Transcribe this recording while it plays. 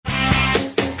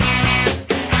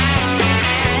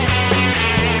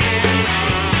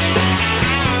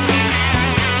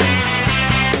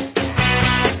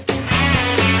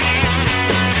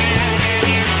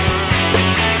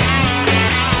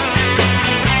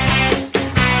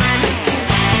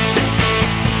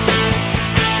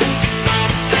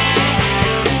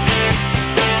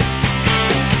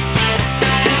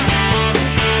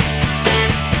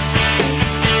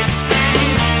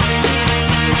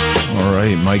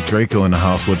Mike Draco in the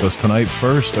house with us tonight.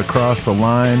 First, across the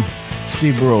line,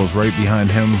 Steve Burrows right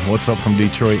behind him. What's up from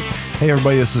Detroit? Hey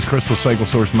everybody, this is Chris with Cycle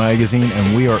Source Magazine,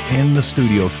 and we are in the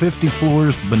studio, 50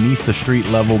 floors beneath the street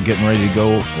level, getting ready to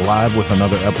go live with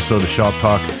another episode of Shop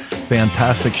Talk.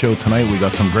 Fantastic show tonight. We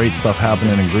got some great stuff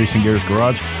happening in Grease and Gears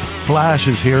Garage. Flash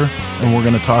is here, and we're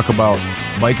going to talk about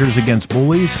bikers against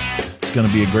bullies. It's going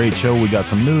to be a great show. We got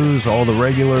some news, all the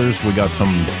regulars. We got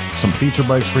some feature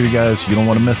bikes for you guys. You don't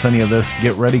want to miss any of this.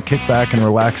 Get ready, kick back, and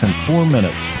relax. In 4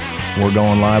 minutes, we're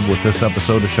going live with this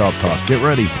episode of Shop Talk. Get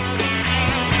ready.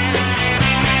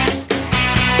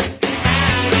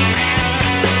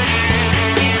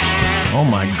 Oh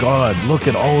my God, look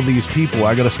at all these people.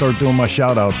 I got to start doing my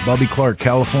shout outs. Bubby Clark,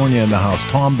 California in the house.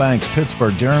 Tom Banks,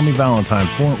 Pittsburgh. Jeremy Valentine,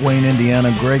 Fort Wayne,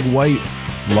 Indiana. Greg White,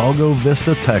 Lago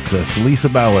Vista, Texas. Lisa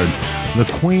Ballard, the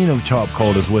queen of Chop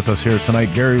Cult, is with us here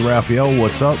tonight. Gary Raphael,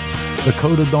 what's up?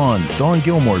 Dakota Dawn, Dawn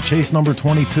Gilmore, chase number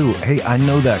 22. Hey, I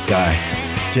know that guy.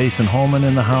 Jason Holman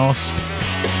in the house.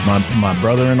 My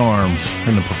brother in arms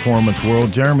in the performance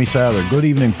world. Jeremy Sather, good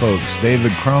evening, folks.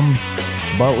 David Crum,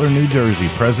 Butler, New Jersey,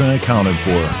 president accounted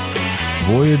for.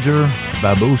 Voyager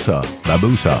Babusa,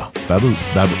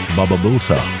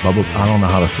 I don't know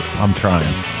how to say, I'm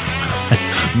trying.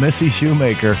 Missy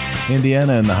Shoemaker,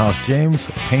 Indiana in the house. James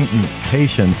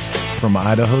Patience from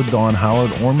Idaho. Dawn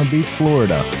Howard, Ormond Beach,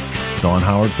 Florida. Dawn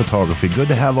Howard Photography. Good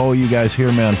to have all you guys here,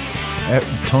 man.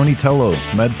 Tony Tello,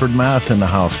 Medford, Mass in the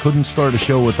house. Couldn't start a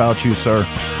show without you, sir.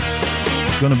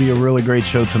 It's going to be a really great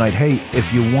show tonight. Hey,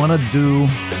 if you want to do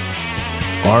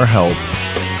our help,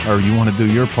 or you want to do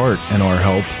your part in our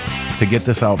help to get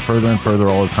this out further and further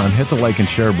all the time, hit the like and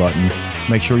share button.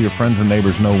 Make sure your friends and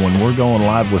neighbors know when we're going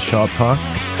live with Shop Talk.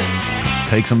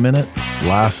 Takes a minute,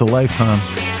 lasts a lifetime.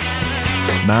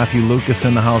 Matthew Lucas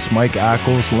in the house, Mike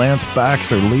Ackles, Lance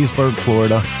Baxter, Leesburg,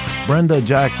 Florida, Brenda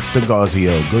Jack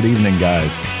DeGazio. Good evening,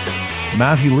 guys.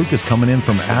 Matthew Lucas coming in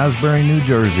from Asbury, New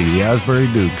Jersey, the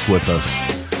Asbury Dukes with us.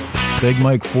 Big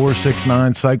Mike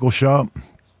 469 Cycle Shop.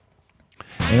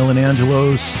 Alan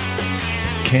Angelos,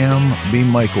 Cam B.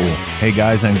 Michael. Hey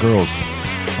guys and girls.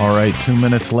 All right, 2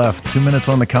 minutes left. 2 minutes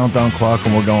on the countdown clock,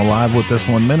 and we're going live with this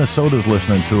one. Minnesota's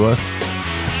listening to us.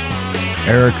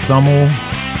 Eric Thummel,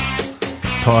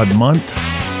 Todd Munt,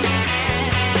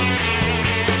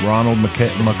 Ronald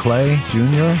McClay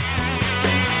Jr.,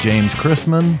 James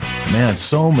Chrisman. Man,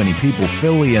 so many people.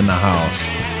 Philly in the house.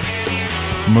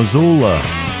 Missoula,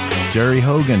 Jerry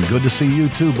Hogan. Good to see you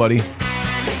too, buddy.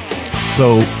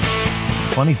 So,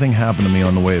 funny thing happened to me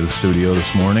on the way to the studio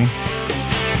this morning.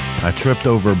 I tripped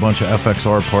over a bunch of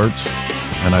FXR parts,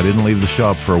 and I didn't leave the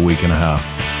shop for a week and a half.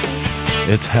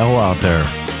 It's hell out there.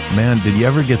 Man, did you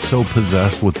ever get so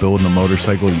possessed with building a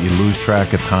motorcycle that you lose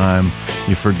track of time,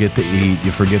 you forget to eat,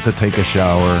 you forget to take a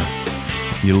shower,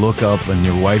 you look up and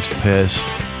your wife's pissed?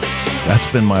 That's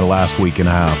been my last week and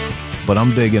a half. But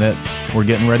I'm digging it. We're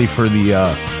getting ready for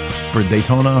for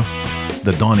Daytona,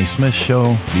 the Donnie Smith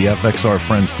Show, the FXR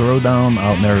Friends Throwdown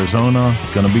out in Arizona.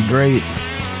 Gonna be great.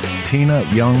 Tina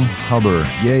Young Hubbard.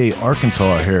 Yay,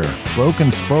 Arkansas here.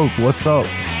 Broken Spoke, what's up?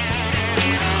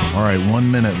 All right,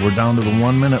 1 minute. We're down to the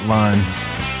 1 minute line.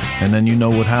 And then you know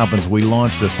what happens. We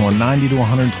launch this one. 90 to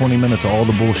 120 minutes, all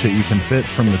the bullshit you can fit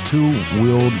from the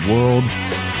two-wheeled world.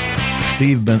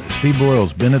 Steve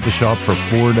Broyles been at the shop for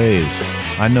 4 days.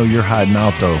 I know you're hiding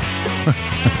out, though.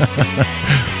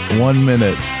 1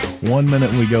 minute. 1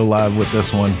 minute we go live with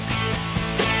this one.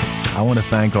 I want to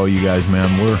thank all you guys, man.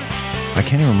 I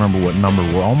can't even remember what number.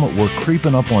 We're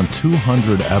creeping up on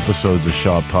 200 episodes of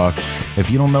Shop Talk. If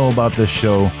you don't know about this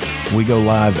show, we go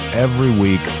live every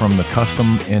week from the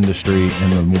custom industry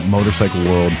in the motorcycle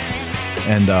world.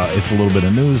 And it's a little bit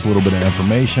of news, a little bit of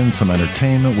information, some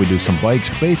entertainment. We do some bikes,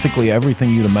 basically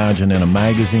everything you'd imagine in a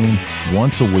magazine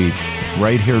once a week,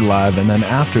 right here live. And then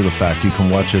after the fact, you can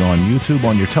watch it on YouTube,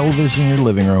 on your television, in your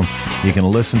living room. You can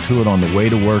listen to it on the way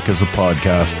to work as a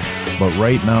podcast. But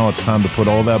right now, it's time to put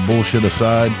all that bullshit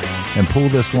aside and pull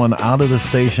this one out of the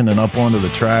station and up onto the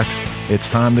tracks. It's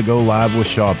time to go live with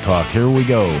Shop Talk. Here we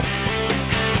go.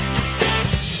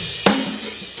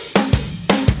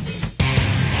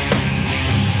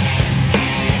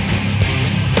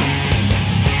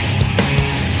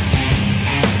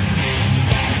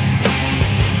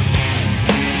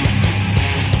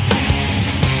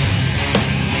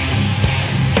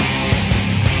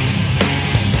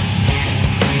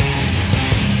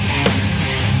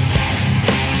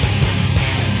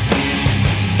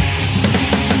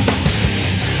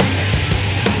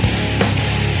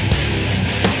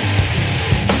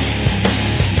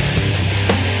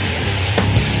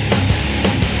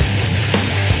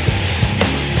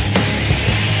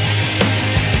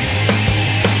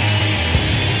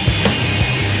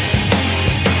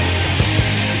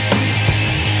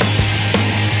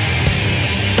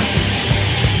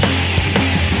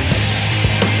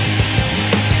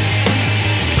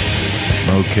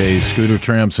 Okay, scooter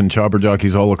tramps and chopper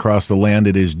jockeys all across the land.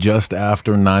 It is just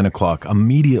after 9 o'clock,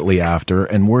 immediately after,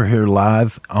 and we're here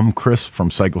live. I'm Chris from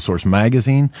Cyclesource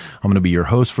Magazine. I'm going to be your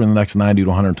host for the next 90 to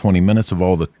 120 minutes of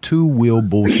all the two-wheel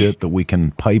bullshit that we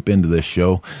can pipe into this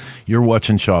show. You're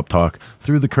watching Shop Talk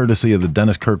through the courtesy of the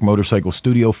Dennis Kirk Motorcycle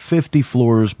Studio, 50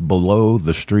 floors below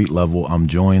the street level. I'm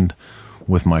joined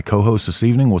with my co-host this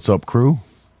evening. What's up, crew?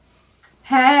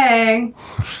 Hey.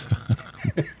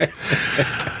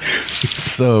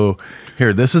 So,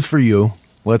 here, this is for you.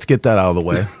 Let's get that out of the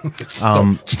way.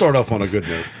 Start off on a good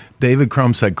note. David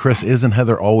Crum said, Chris, isn't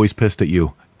Heather always pissed at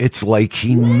you? It's like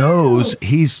he knows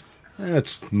he's...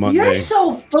 It's Monday. You're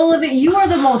so full of it. You are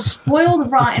the most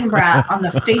spoiled, rotten brat on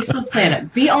the face of the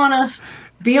planet. Be honest.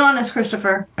 Be honest,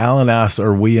 Christopher. Alan asks,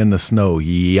 are we in the snow?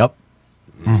 Yep.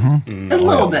 Mm-hmm. A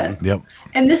little bit. Yep.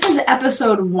 And this is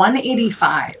episode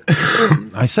 185.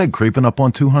 I said creeping up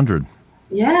on 200.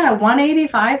 Yeah,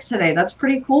 185 today. That's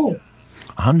pretty cool.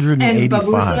 185. And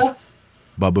Babusa.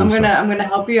 Babusa. I'm gonna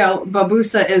help you out.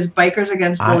 Babusa is Bikers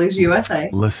Against Bullies USA.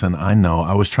 Listen, I know.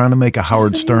 I was trying to make a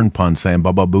Howard Stern pun saying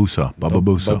Bababusa.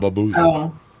 Bababusa.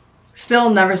 Oh.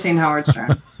 Still never seen Howard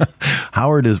Stern.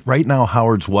 Howard is right now.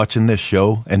 Howard's watching this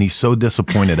show, and he's so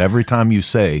disappointed every time you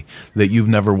say that you've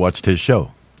never watched his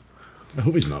show. I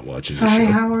hope he's not watching Sorry, this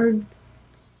show. Howard.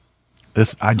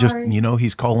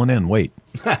 He's calling in. Wait.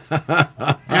 See,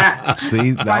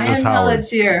 that Brian was Howard. Pellet's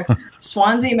here.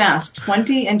 Swansea, Mass.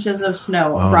 20 inches of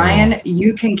snow. Oh. Brian,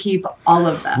 you can keep all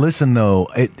of that. Listen, though,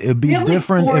 it'd be We have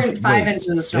different like 5 wait,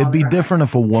 inches of snow. it'd be on the different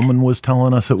if a woman was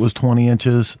telling us it was 20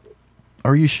 inches.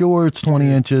 Are you sure it's 20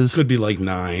 inches? Could be like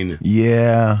 9.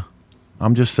 Yeah.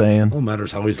 I'm just saying. All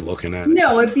matters how he's looking at it.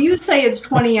 No, if you say it's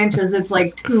 20 inches, it's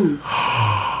like 2.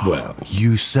 Well,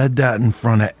 You said that in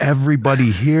front of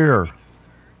everybody here.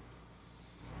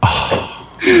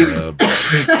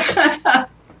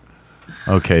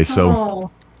 Okay, so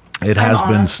Oh. it has I'm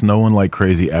been honest. snowing like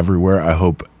crazy everywhere. I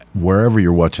hope wherever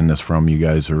you're watching this from, you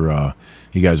guys are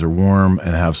warm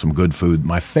and have some good food.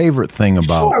 My favorite thing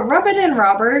about Sure, rub it in,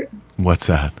 Robert. what's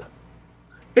that?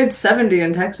 It's 70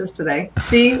 in Texas today.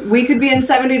 See, we could be in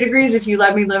 70 degrees if you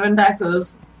let me live in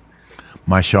Texas.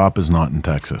 My shop is not in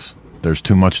Texas. There's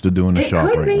too much to do in the It shop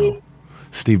could right be. now.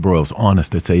 Steve Broyles,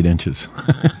 honest, it's 8 inches.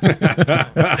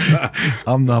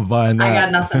 I'm not buying that. I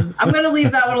got nothing. I'm going to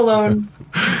leave that one alone.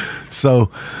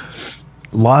 So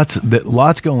lots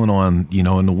going on,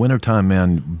 in the wintertime,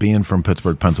 man. Being from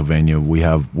Pittsburgh, Pennsylvania, we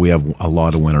have a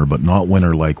lot of winter, but not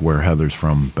winter like where Heather's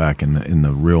from back in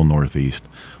the real Northeast.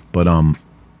 But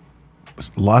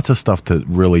lots of stuff to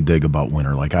really dig about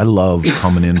winter. Like, I love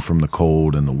coming in from the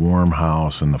cold and the warm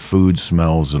house and the food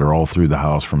smells that are all through the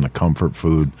house from the comfort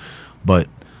food. But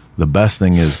the best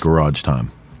thing is garage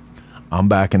time. I'm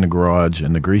back in the garage,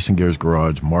 in the Grease and Gears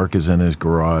garage. Mark is in his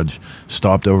garage,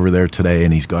 stopped over there today,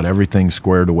 and he's got everything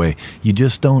squared away. You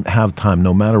just don't have time.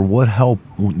 No matter what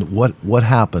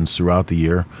happens throughout the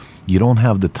year, you don't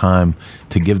have the time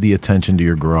to give the attention to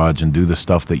your garage and do the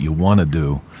stuff that you want to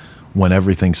do when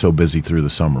everything's so busy through the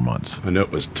summer months. I know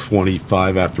it was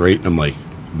 25 after 8, and I'm like,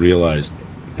 realized,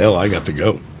 hell, I got to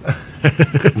go.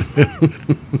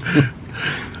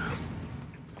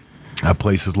 That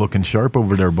place is looking sharp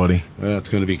over there, buddy. It's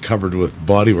going to be covered with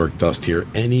bodywork dust here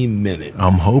any minute.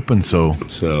 I'm hoping so.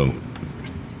 So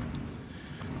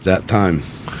it's that time.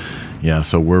 Yeah,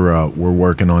 so we're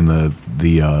working on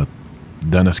the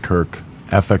Dennis Kirk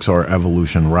FXR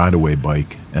Evolution Ride-Away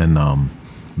bike and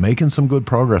making some good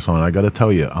progress on it. I got to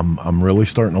tell you, I'm really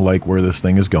starting to like where this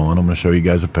thing is going. I'm going to show you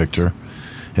guys a picture.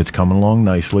 It's coming along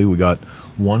nicely. We got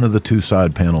one of the 2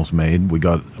 side panels made.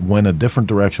 Went a different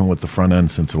direction with the front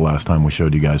end since the last time we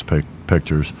showed you guys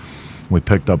pictures. We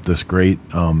picked up this great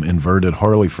inverted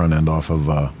Harley front end off of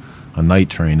a night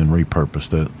train and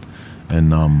repurposed it,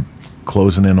 and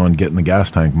closing in on getting the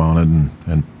gas tank mounted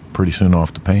and pretty soon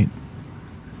off the paint.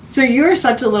 So you're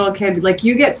such a little kid. Like,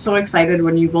 you get so excited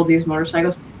when you build these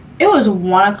motorcycles. It was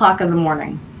 1 o'clock in the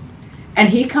morning. And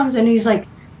he comes in and he's like,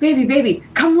 baby,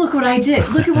 come look what I did.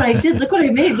 Look at what I did. Look what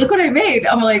I made. Look what I made.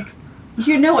 I'm like,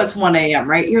 it's 1 a.m.,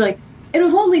 right? You're like,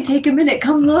 it'll only take a minute.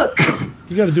 Come look.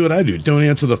 You got to do what I do. Don't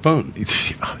answer the phone.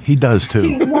 He does too.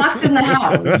 He walked in the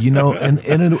house.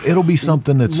 And it'll be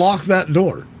something that's Lock that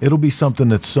door. It'll be something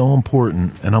that's so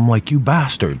important, and I'm like, you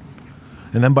bastard.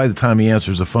 And then by the time he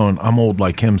answers the phone, I'm old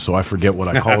like him, so I forget what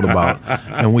I called about,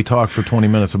 and we talk for 20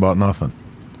 minutes about nothing.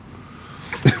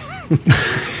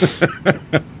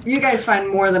 You guys find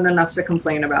more than enough to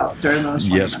complain about during those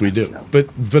 20 Yes, we do. minutes, so.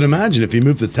 But imagine if you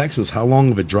moved to Texas, how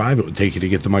long of a drive it would take you to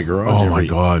get to my garage Oh, my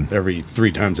God. every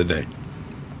 3 times a day.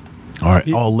 All right.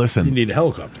 You Listen. need a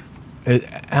helicopter.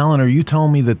 Alan, are you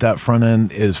telling me that front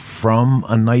end is from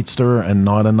a Nightster and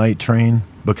not a night train?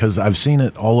 Because I've seen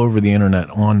it all over the internet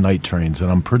on night trains,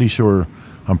 and I'm pretty sure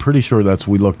that's,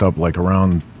 we looked up like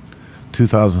around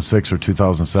 2006 or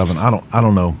 2007. I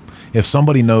don't know. If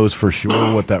somebody knows for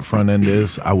sure what that front end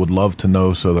is, I would love to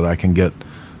know so that I can get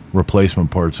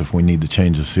replacement parts if we need to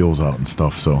change the seals out and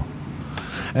stuff. So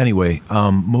anyway,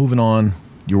 moving on.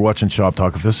 You're watching Shop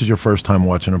Talk. If this is your first time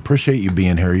watching, appreciate you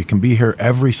being here. You can be here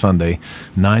every Sunday,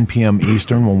 9 p.m.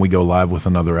 Eastern, when we go live with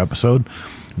another episode.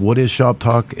 What is Shop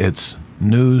Talk? It's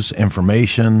news,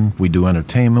 information. We do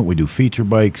entertainment. We do feature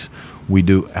bikes. We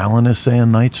do, Alan is saying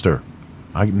Nightster.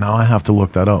 Now I have to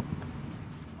look that up.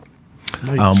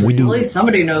 We do. At least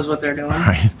somebody knows what they're doing.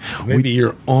 Right. Maybe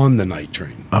you're on the night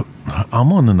train.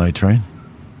 I'm on the night train.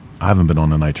 I haven't been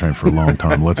on the night train for a long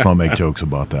time. Let's not make jokes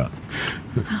about that.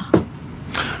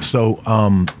 So,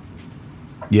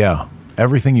 yeah,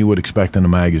 everything you would expect in a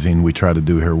magazine, we try to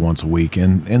do here once a week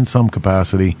in some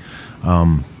capacity.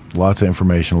 Lots of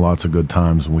information, lots of good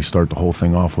times, and we start the whole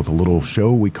thing off with a little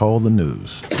show we call the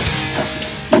news.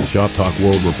 The Shop Talk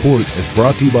World Report is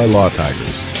brought to you by Law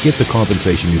Tigers. Get the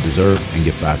compensation you deserve and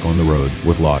get back on the road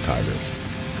with Law Tigers.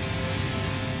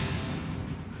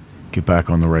 Get back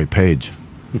on the right page.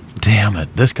 Damn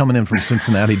it. This coming in from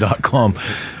Cincinnati.com.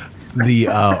 The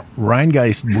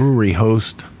Rheingeist Brewery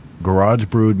host Garage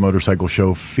Brewed Motorcycle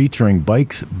Show featuring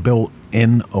bikes built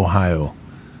in Ohio.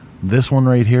 This one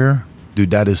right here,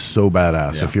 dude, that is so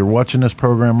badass. Yeah. If you're watching this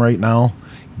program right now,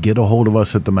 get a hold of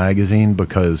us at the magazine,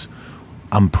 because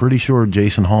I'm pretty sure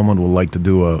Jason Hallman would like to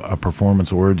do a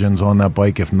Performance Origins on that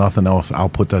bike. If nothing else, I'll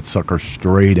put that sucker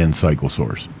straight in Cycle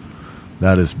Source.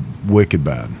 That is wicked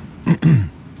bad.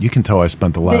 You can tell I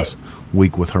spent the last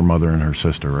week with her mother and her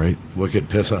sister, right? Wicked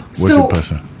Pissa. Wicked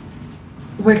Pissa.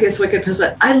 Wicked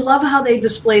Pissa. I love how they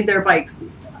displayed their bikes.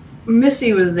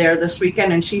 Missy was there this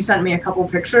weekend, and she sent me a couple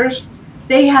pictures.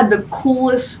 They had the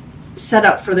coolest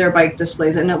setup for their bike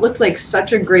displays, and it looked like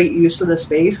such a great use of the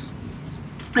space.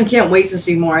 I can't wait to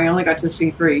see more. I only got to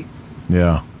see 3.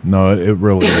 Yeah. No, it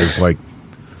really is. Like,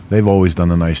 they've always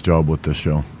done a nice job with this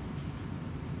show.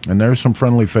 And there's some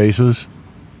friendly faces.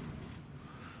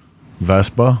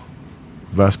 Vespa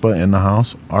in the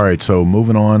house. All right, so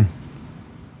moving on.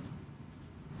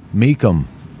 Mecum,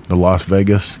 the Las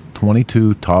Vegas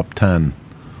 22 top 10.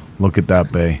 Look at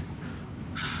that bay.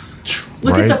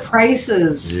 Look at the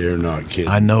prices. You're not kidding.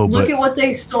 I know, but look at what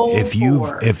they sold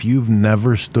for. If you've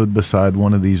never stood beside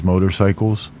one of these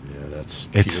motorcycles, yeah,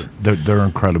 they're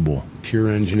incredible. Pure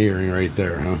engineering right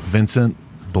there, huh? Vincent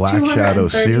Black Shadow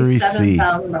Series C.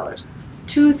 $237,000.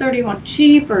 231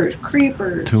 cheapers,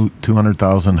 creepers.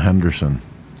 200,000 Henderson.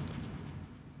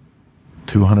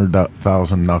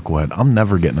 200,000 Knucklehead. I'm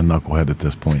never getting a Knucklehead at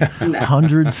this point. No.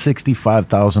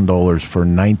 $165,000 for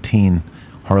 19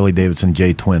 Harley Davidson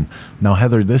J Twin. Now,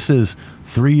 Heather, this is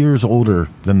 3 years older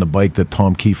than the bike that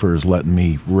Tom Kiefer is letting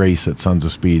me race at Sons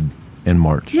of Speed in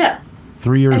March. Yeah.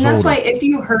 3 years older. And that's why if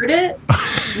you heard it,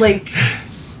 like...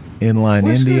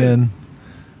 Inline Indian,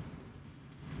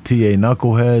 TA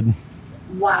Knucklehead.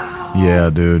 Wow. Yeah,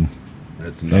 dude.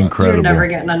 That's nuts. Incredible. You're never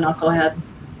getting a Knucklehead.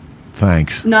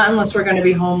 Thanks. Not unless we're going to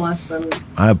be homeless. And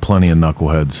I have plenty of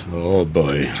Knuckleheads. Oh,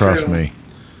 boy. Trust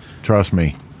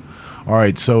me. All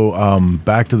right, so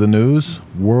back to the news.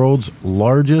 World's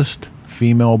largest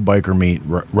female biker meet,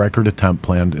 record attempt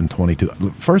planned in 22.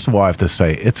 First of all, I have to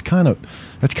say it's kind of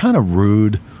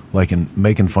rude, like in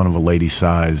making fun of a lady's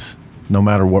size, no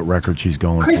matter what record she's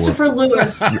going Christopher for.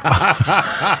 Lewis.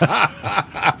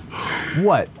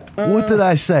 What? What did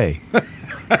I say?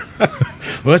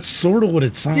 Well, that's sort of what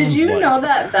it sounds like. Did you know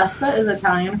that Vespa is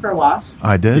Italian for wasp?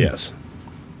 I did. Yes.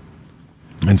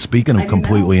 And speaking of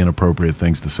completely inappropriate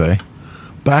things to say,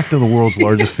 back to the world's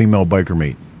largest female biker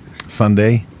meet.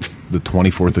 Sunday, the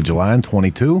 24th of July in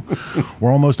 22.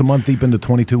 We're almost a month deep into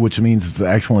 22, which means it's an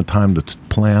excellent time to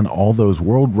plan all those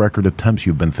world record attempts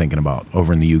you've been thinking about.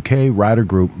 Over in the UK, rider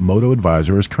group Moto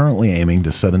Advisor is currently aiming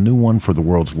to set a new one for the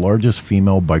world's largest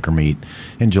female biker meet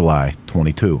in July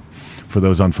 22. For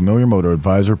those unfamiliar, Moto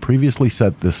Advisor previously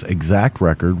set this exact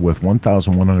record with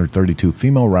 1,132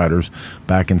 female riders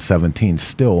back in 17.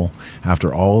 Still,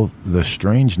 after all the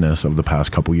strangeness of the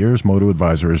past couple years, Moto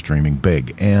Advisor is dreaming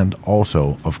big and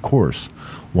also, of course,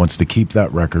 wants to keep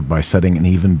that record by setting an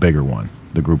even bigger one.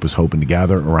 The group is hoping to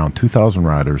gather around 2,000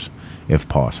 riders if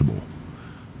possible.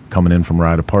 Coming in from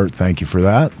Ride Apart, thank you for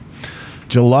that.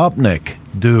 Jalopnik,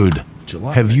 dude,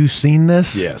 have you seen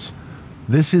this? Yes.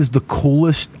 This is the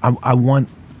coolest. I want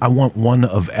one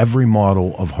of every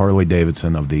model of Harley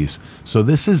Davidson of these. So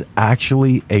this is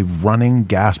actually a running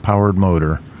gas-powered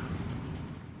motor.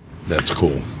 That's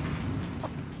cool.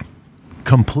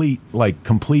 complete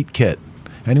kit.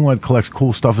 Anyone that collects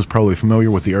cool stuff is probably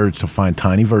familiar with the urge to find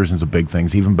tiny versions of big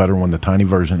things, even better when the tiny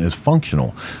version is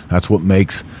functional. That's what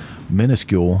makes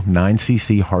minuscule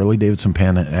 9cc Harley-Davidson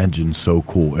Panda engine so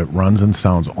cool. It runs and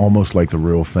sounds almost like the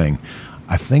real thing.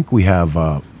 I think we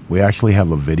actually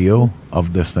have a video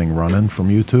of this thing running from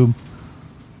YouTube.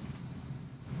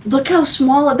 Look how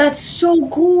small that's so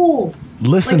cool.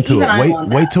 Listen Like, to even I it. want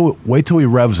Wait till he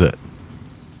revs it.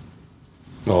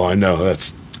 Oh, I know.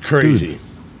 That's crazy. Dude,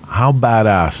 how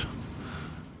badass.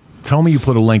 Tell me you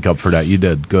put a link up for that. You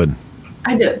did. Good.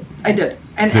 I did. And Dude.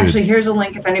 actually, here's a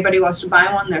link if anybody wants to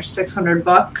buy one. They're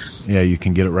 $600. Yeah, you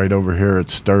can get it right over here at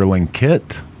Sterling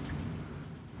Kit.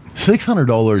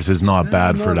 $600 is not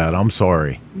bad for that. I'm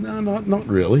sorry. No, not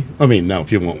really. I mean, now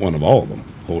if you want one of all of them,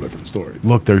 whole different story.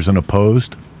 Look, there's an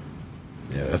opposed.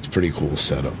 Yeah, that's a pretty cool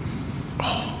setup.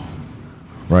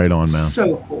 Right on, man.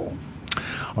 So cool.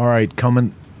 All right,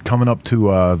 coming up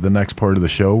to the next part of the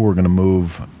show, we're going to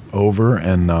move over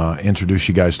and introduce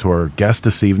you guys to our guest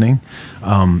this evening.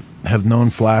 Have known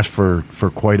Flash for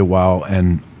quite a while,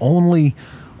 and only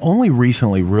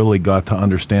recently really got to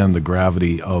understand the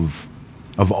gravity of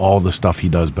all the stuff he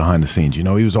does behind the scenes. You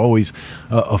know, he was always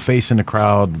a face in the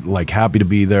crowd, like happy to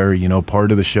be there, you know,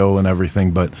 part of the show and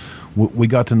everything. But we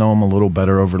got to know him a little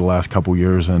better over the last couple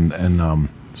years, and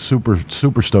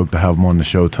super stoked to have him on the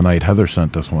show tonight. Heather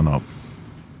sent this one up.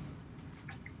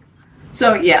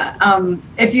 So yeah,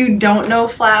 if you don't know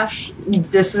Flash,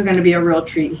 this is going to be a real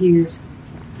treat. He's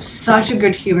such a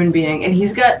good human being, and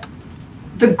he's got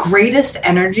the greatest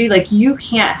energy. Like, you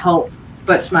can't help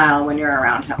but smile when you're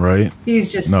around him. Right?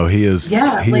 He's just He is.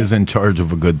 Yeah, he like- is in charge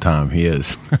of a good time. He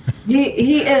is.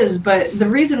 He is, but the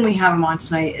reason we have him on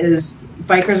tonight is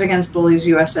Bikers Against Bullies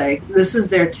USA. This is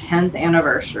their 10th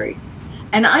anniversary.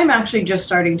 And I'm actually just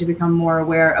starting to become more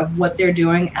aware of what they're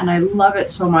doing, and I love it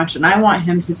so much. And I want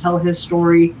him to tell his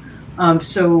story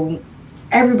so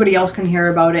everybody else can hear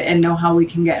about it and know how we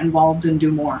can get involved and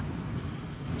do more.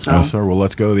 So, Yes, sir. Well,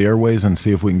 let's go to the airways and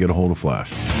see if we can get a hold of Flash.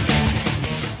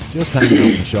 Just Hanging Out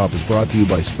in the Shop is brought to you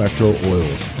by Spectral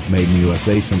Oils. Made in the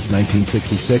USA since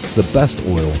 1966, the best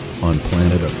oil on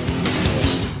planet Earth.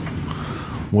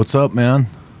 What's up, man?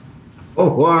 Oh,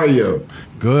 how are you?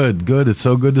 Good. It's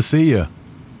so good to see you.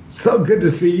 So good to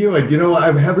see you. And you know,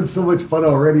 I'm having so much fun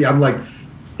already. I'm like,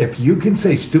 if you can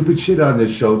say stupid shit on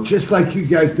this show, just like you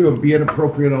guys do, and be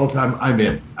inappropriate all the time, I'm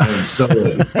in. I am so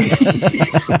in.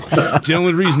 It's the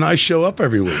only reason I show up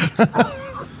every week.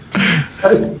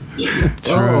 Oh,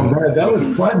 man, that was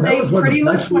fun. That Say was one of pretty the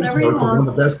much best whatever you news, one want.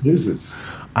 of the best newses.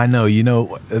 I know, you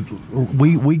know,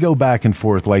 we go back and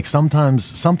forth. Like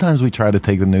sometimes we try to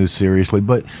take the news seriously,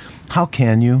 but how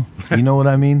can you? You know what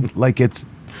I mean? Like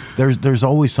there's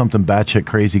always something batshit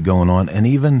crazy going on, and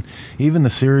even the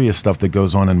serious stuff that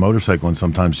goes on in motorcycling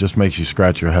sometimes just makes you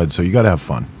scratch your head. So you got to have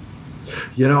fun.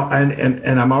 You know,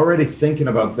 and I'm already thinking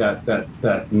about that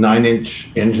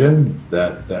 9-inch engine,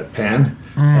 that pan.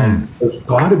 And there's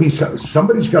got to be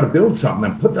somebody's got to build something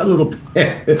and put that little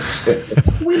pan.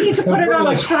 we need to put it on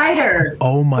a Strider.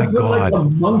 Oh my Like God. a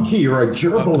monkey or a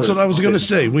gerbil. That's what I was going to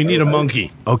say. We need a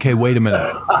monkey. Okay, wait a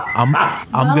minute.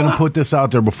 I'm going to put this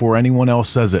out there before anyone else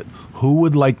says it. Who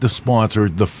would like to sponsor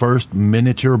the first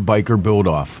miniature biker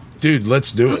build-off? Dude,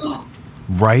 let's do it.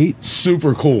 Right?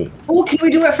 Super cool. Oh, can we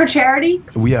do it for charity?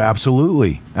 Yeah,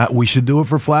 absolutely. We should do it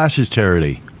for Flash's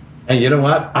charity. And you know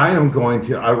what? I am going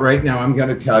to, right now, I'm going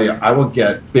to tell you, I will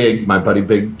get my buddy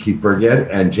Big Keith Burgett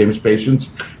and James Patience,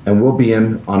 and we'll be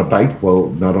in on a bike. We'll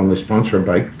not only sponsor a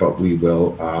bike, but we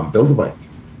will build a bike.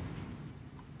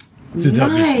 Dude,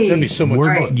 that'd be so much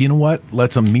We're- fun. You know what?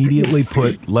 Let's immediately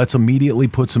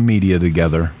put some media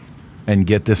together and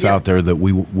get this Yeah. out there that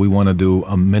we want to do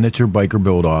a miniature biker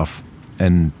build-off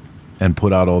and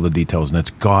put out all the details, and it's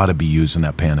got to be using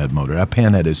that panhead motor. That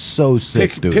panhead is so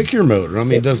sick, dude. Pick your motor. I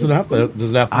mean, does it have to be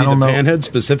the don't know. panhead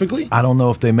specifically? I don't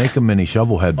know if they make a mini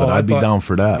shovel head, but Oh, I'd be down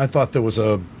for that. I thought there was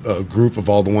a group of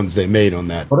all the ones they made on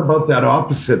that. What about that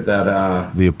opposite,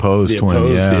 that, The opposed The twin,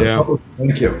 opposed, yeah. yeah. oh,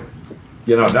 thank you.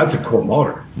 You know, that's a cool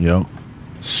motor. Yep.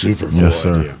 Super cool Yes,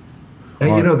 sir. idea.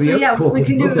 And you know, the So other yeah, cool what we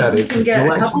thing can do about that is we can is get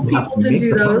you'll a couple actually have people to make do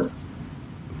the motor. those.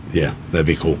 Yeah, that'd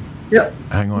be cool. Yep.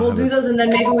 Hang on. We'll do Heather. those, and then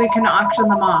maybe we can auction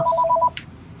them off.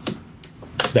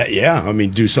 I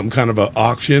mean, do some kind of a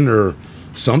auction or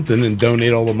something and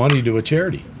donate all the money to a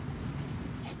charity.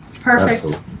 Perfect.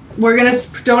 Absolutely. We're gonna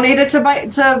donate it to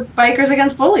Bikers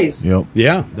Against Bullies. Yep.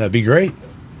 Yeah, that'd be great.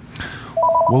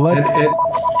 Well,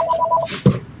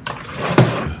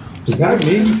 Is that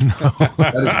me?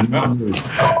 That is not me.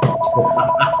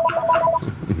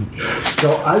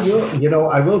 So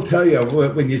I will tell you,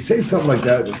 when you say something like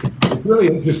that, it's really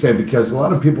interesting because a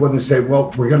lot of people, when they say,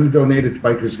 well, we're going to donate it to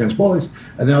Bikers Against Bullies,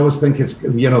 and they always think it's,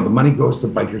 the money goes to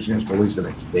Bikers Against Bullies and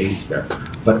it stays there.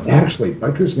 But actually,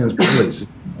 Bikers Against Bullies is an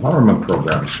empowerment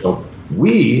program. So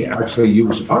we actually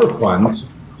use our funds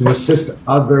to assist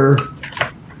other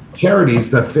charities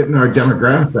that fit in our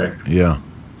demographic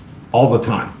all the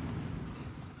time.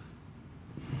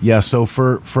 Yeah, so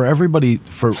for everybody,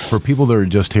 for people that are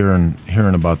just hearing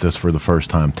about this for the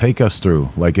first time, take us through,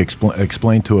 like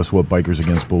explain to us what Bikers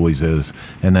Against Bullies is,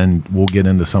 and then we'll get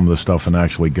into some of the stuff and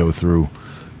actually go through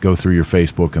your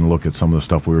Facebook and look at some of the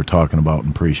stuff we were talking about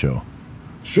in pre-show.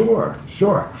 Sure.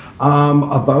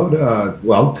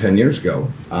 About 10 years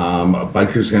ago,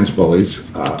 Bikers Against Bullies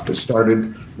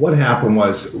started. What happened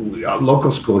was, a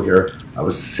local school here, I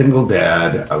was a single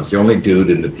dad. I was the only dude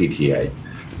in the PTA.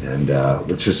 And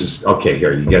which is okay.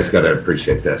 Here, you guys got to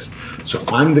appreciate this. So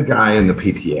I'm the guy in the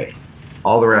PTA.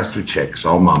 All the rest are chicks,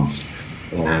 all moms.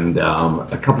 And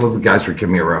a couple of the guys were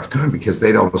giving me a rough time because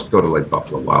they'd always go to like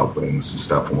Buffalo Wild Wings and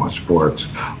stuff and watch sports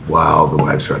while the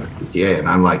wives are at the PTA. And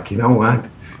I'm like, you know what?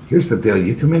 Here's the deal.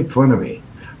 You can make fun of me,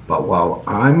 but while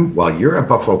you're at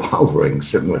Buffalo Wild Wings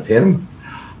sitting with him,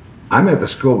 I'm at the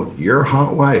school with your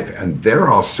hot wife, and they're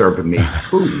all serving me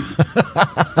food.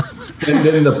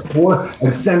 Sending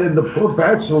the poor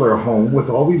bachelor home with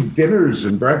all these dinners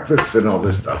and breakfasts and all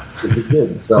this stuff to the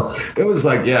kids. So it was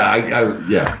like,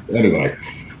 Anyway,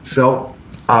 so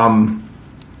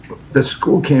the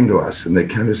school came to us and they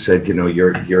kind of said,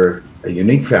 you're a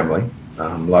unique family.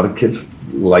 A lot of kids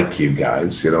like you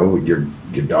guys. Your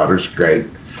daughter's great,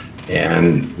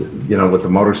 and with the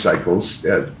motorcycles,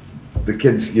 the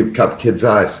kids, you've cut kids'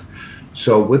 eyes.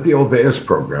 So with the Olveus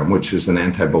program, which is an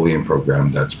anti-bullying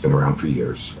program that's been around for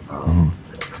years,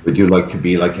 would you like to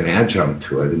be like an adjunct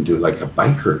to it and do like a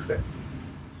biker thing?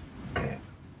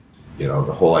 The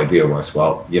whole idea was,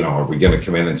 well, are we going to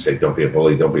come in and say, don't be a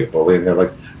bully, don't be a bully? And they're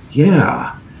like,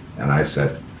 yeah. And I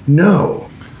said, no.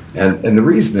 And the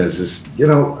reason is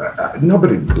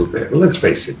nobody, let's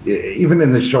face it, even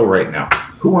in the show right now,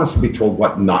 who wants to be told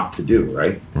what not to do,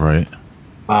 right? Right.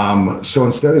 So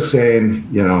instead of saying,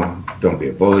 don't be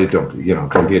a bully, don't be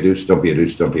a douche, don't be a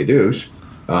douche, don't be a douche,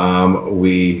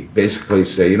 we basically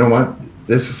say, you know what,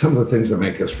 this is some of the things that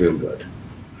make us feel good.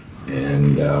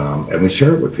 And we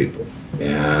share it with people.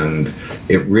 And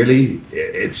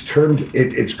it's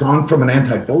gone from an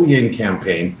anti-bullying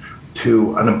campaign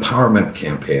to an empowerment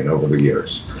campaign over the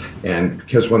years. And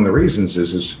because one of the reasons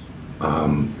is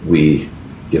we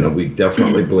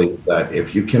definitely believe that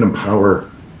if you can empower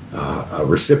a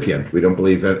recipient, we don't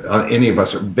believe that any of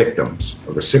us are victims,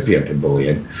 a recipient of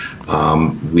bullying,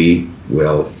 we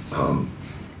will,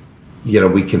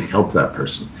 we can help that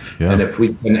person. Yeah. And if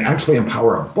we can actually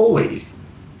empower a bully,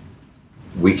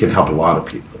 we can help a lot of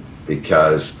people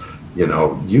because,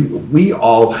 we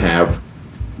all have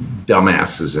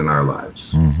dumbasses in our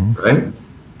lives, right?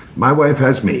 My wife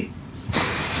has me.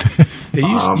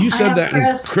 You said that,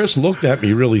 and Chris looked at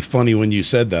me really funny when you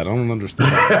said that. I don't understand.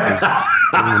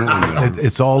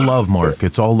 It's all love, Mark.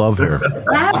 It's all love here.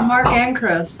 I have Mark and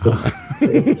Chris.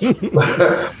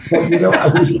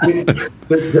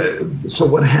 So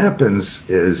what happens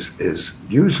is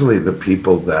usually the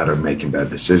people that are making bad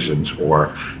decisions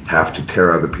or have to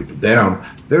tear other people down,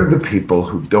 they're the people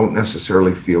who don't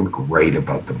necessarily feel great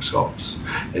about themselves.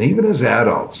 And even as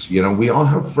adults, we all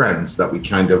have friends that we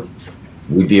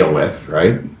deal with,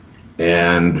 right?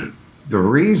 And the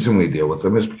reason we deal with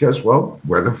them is because, well,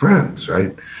 we're the friends,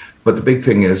 right? But the big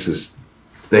thing is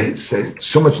they say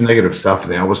so much negative stuff,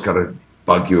 and they always got to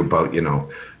bug you about,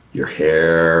 your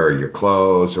hair or your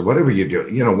clothes or whatever you do,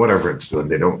 whatever it's doing.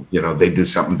 They don't, they do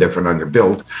something different on your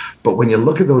build. But when you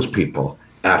look at those people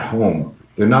at home,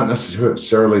 they're not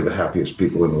necessarily the happiest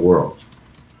people in the world.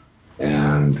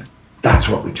 And that's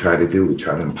what we try to do. We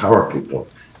try to empower people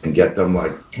and get them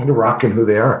kind of rocking who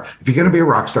they are. If you're going to be a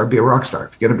rock star, be a rock star.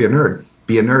 If you're going to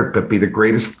be a nerd, but be the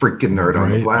greatest freaking nerd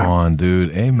on the planet. On, dude.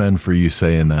 Amen for you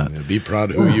saying that. Yeah, be proud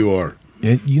of who you are.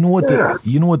 You know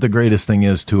what the greatest thing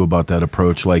is too about that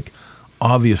approach? Like,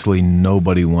 obviously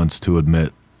nobody wants to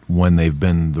admit when they've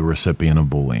been the recipient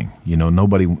of bullying.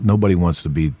 Nobody wants to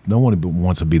be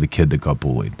the kid that got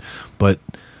bullied. But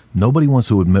nobody wants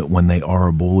to admit when they are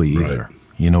a bully either. Right.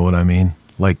 You know what I mean?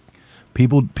 Like,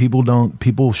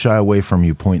 people shy away from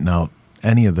you pointing out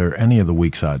any of the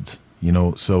weak sides.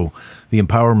 So the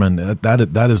empowerment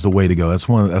that is the way to go. That's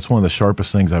one of the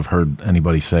sharpest things I've heard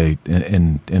anybody say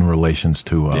in relations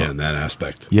to in that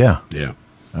aspect. Yeah, Well,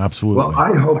 absolutely.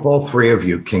 I hope all three of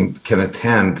you can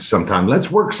attend sometime. Let's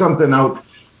work something out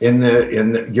in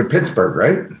your Pittsburgh,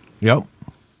 right? Yep.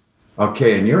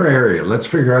 Okay, in your area, let's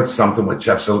figure out something with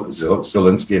Jeff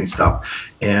Zielinski and stuff.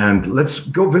 And let's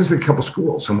go visit a couple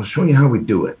schools and we'll show you how we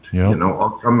do it. Yep. You know,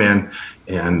 I'll come in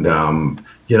and,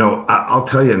 I'll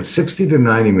tell you in 60 to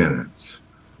 90 minutes,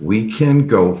 we can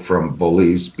go from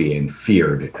bullies being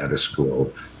feared at a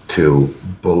school to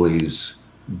bullies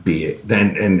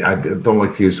and I don't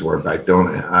like to use the word, but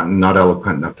I'm not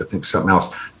eloquent enough to think something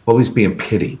else. Bullies being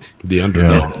pitied. The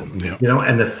underdog. Yeah. You know,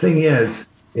 and the thing is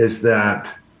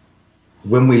that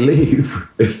when we leave,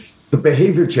 it's the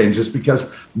behavior changes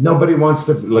because nobody wants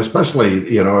to,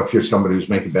 especially, you know, if you're somebody who's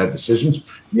making bad decisions,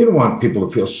 you don't want people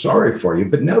to feel sorry for you.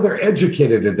 But now they're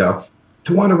educated enough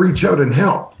to want to reach out and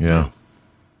help. Yeah.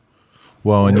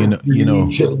 Well, and you know,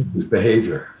 changes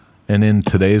behavior. And in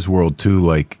today's world too,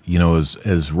 like, you know,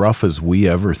 as rough as we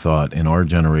ever thought in our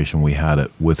generation we had it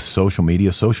with social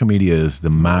media is the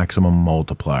maximum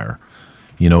multiplier.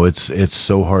 You know, it's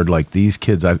so hard. Like these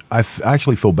kids, I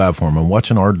actually feel bad for them. I'm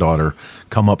watching our daughter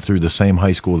come up through the same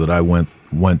high school that I went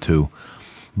to,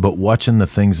 but watching the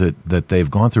things that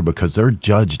they've gone through because they're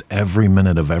judged every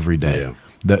minute of every day. Yeah.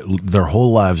 That their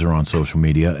whole lives are on social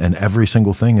media, and every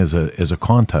single thing is a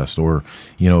contest, or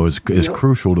you know, is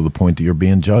crucial to the point that you're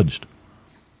being judged.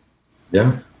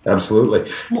 Yeah,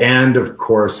 absolutely. And of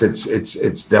course, it's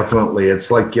definitely, it's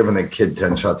like giving a kid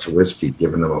 10 shots of whiskey,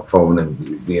 giving them a phone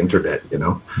and the internet. You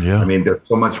know, yeah. I mean, they're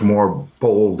so much more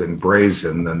bold and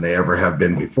brazen than they ever have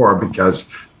been before because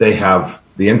they have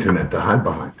the internet to hide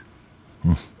behind.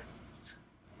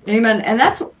 Amen. And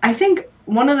that's, I think,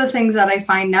 one of the things that I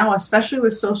find now, especially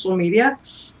with social media,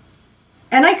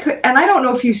 and I don't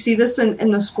know if you see this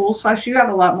in the schools, Flash, you have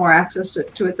a lot more access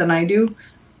to it than I do.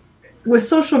 With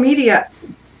social media,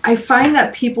 I find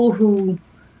that people who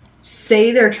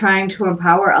say they're trying to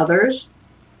empower others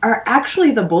are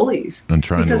actually the bullies. And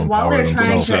because while they're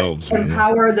trying to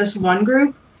empower this one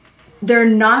group, they're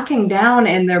knocking down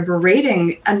and they're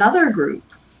berating another group.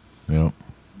 Yeah.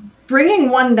 Bringing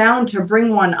one down to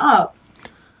bring one up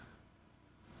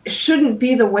shouldn't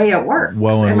be the way it works.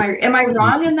 Well, am I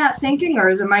wrong in that thinking, or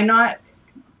am I not?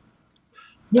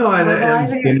 No, I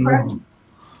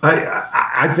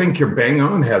think you're bang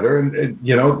on, Heather. And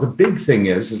you know, the big thing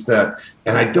is that,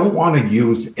 and I don't want to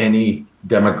use any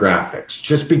demographics,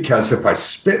 just because if I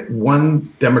spit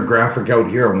one demographic out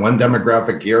here and one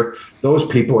demographic here, those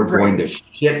people are going to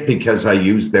shit because I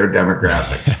use their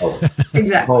demographics.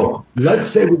 Exactly. Oh, let's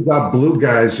say we got blue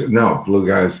guys. No, blue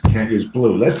guys can't use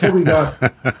blue. Let's say we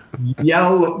got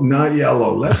yellow, not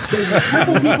yellow. Let's say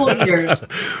people eaters.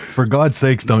 For God's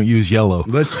sakes, don't use yellow.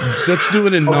 Let's do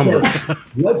it in numbers.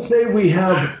 Let's say we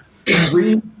have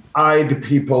 3-eyed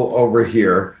people over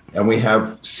here, and we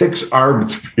have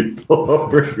 6-armed people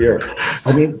over here.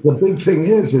 I mean, the big thing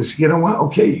is, you know what?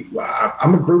 Okay,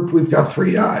 I'm a group. We've got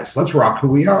 3 eyes. Let's rock who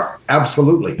we are.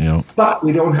 Absolutely. Yeah. But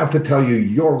we don't have to tell you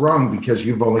you're wrong because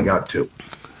you've only got 2.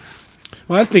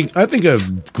 Well, I think a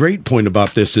great point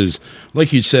about this is,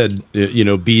 like you said, you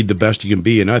know, be the best you can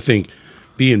be. And I think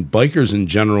being bikers in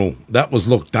general, that was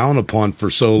looked down upon for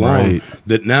so long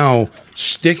that now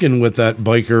sticking with that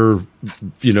biker,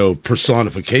 you know,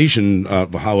 personification,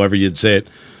 however you'd say it,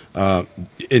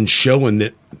 and showing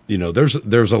that, you know,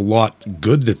 there's a lot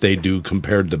good that they do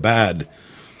compared to bad.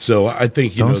 So I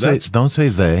think, you don't say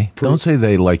they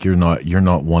like you're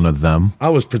not one of them. I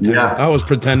was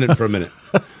pretending for a minute.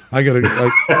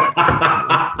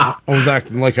 I was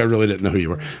acting like I really didn't know who you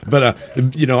were. But,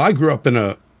 you know, I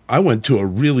went to a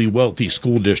really wealthy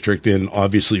school district and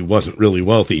obviously wasn't really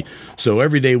wealthy. So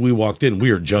every day we walked in,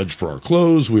 we were judged for our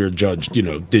clothes. We were judged, you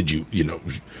know,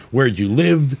 where you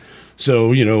lived.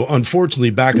 So, you know, unfortunately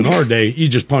back in our day, you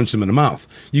just punched them in the mouth.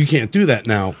 You can't do that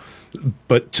now.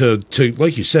 But to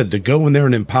like you said, to go in there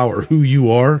and empower who you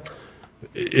are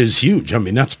is huge. I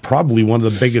mean, that's probably one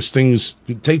of the biggest things.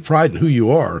 Take pride in who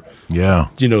you are. Yeah.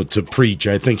 You know, to preach,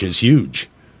 I think is huge.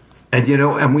 And, you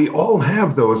know, and we all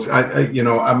have those,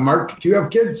 Mark, do you have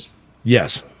kids?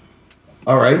 Yes.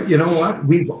 All right. You know what?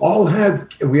 We all have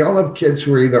kids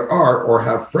who either are or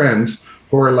have friends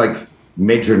who are like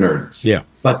major nerds. Yeah.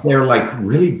 But they're like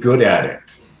really good at it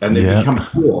and they become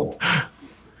cool.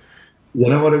 You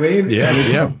know what I mean?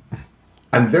 Yeah.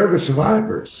 And they're the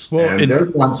survivors. Well, and they're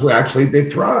the ones who actually, they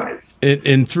thrive.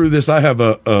 And through this, I have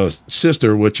a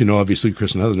sister, which, you know, obviously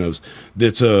Chris and Heather knows,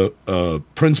 that's a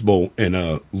principal in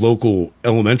a local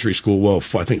elementary school, well,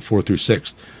 I think 4th through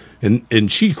 6th.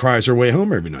 And she cries her way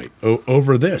home every night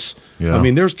over this. Yeah. I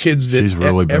mean, there's kids that she's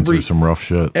really been through some rough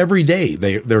shit. Every day,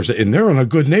 and they're in a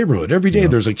good neighborhood. Every day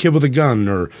there's a kid with a gun,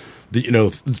 or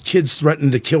kids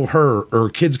threatening to kill her, or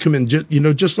kids come in.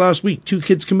 Just last week, 2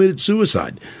 kids committed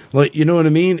suicide. Like, you know what I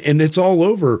mean? And it's all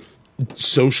over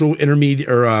social intermediate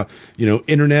or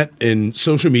internet and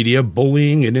social media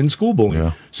bullying and in school bullying.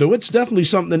 Yeah. So it's definitely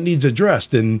something that needs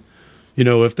addressed. And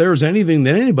if there's anything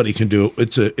that anybody can do,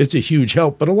 it's a huge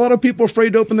help. But a lot of people are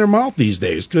afraid to open their mouth these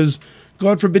days because,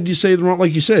 God forbid, you say the wrong.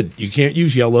 Like you said, you can't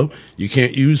use yellow, you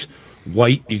can't use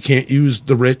white, you can't use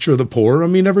the rich or the poor. I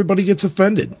mean, everybody gets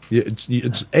offended.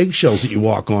 It's eggshells that you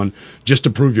walk on just to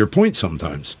prove your point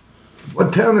sometimes.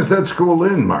 What town is that school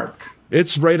in, Mark?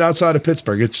 It's right outside of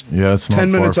Pittsburgh. It's not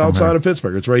 10 minutes far from outside here. of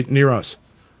Pittsburgh. It's right near us.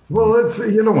 Well, let's.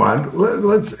 You know what?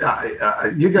 Let's.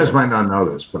 You guys might not know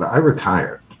this, but I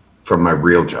retired from my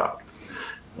real job,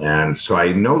 and so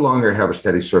I no longer have a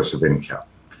steady source of income,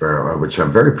 which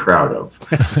I'm very proud of.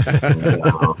 But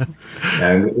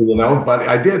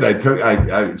I did.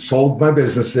 I sold my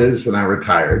businesses and I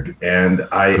retired, and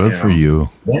I Good for you.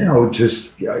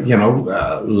 Just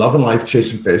loving life,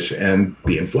 chasing fish, and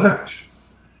being Flash,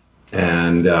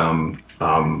 and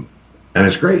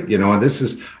it's great. And this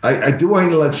is. I do want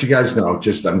to let you guys know.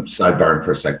 Just I'm sidebarring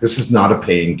for a sec. This is not a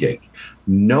paying gig.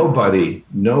 Nobody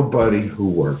who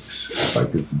works like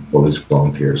all these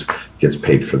volunteers gets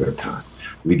paid for their time.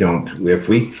 We don't. If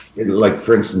we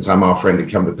for instance, I'm offering to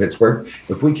come to Pittsburgh.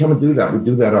 If we come and do that, we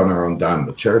do that on our own dime.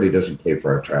 The charity doesn't pay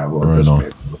for our travel. It doesn't pay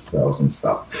for hotels and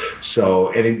stuff. So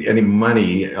any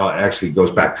money actually goes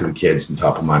back to the kids and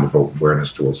top of mind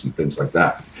awareness tools and things like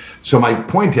that. So my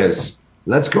point is,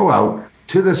 let's go out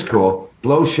to the school,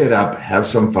 blow shit up, have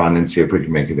some fun, and see if we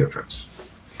can make a difference.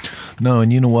 No,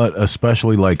 and you know what?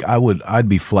 Especially I'd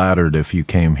be flattered if you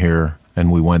came here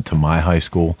and we went to my high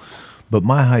school. But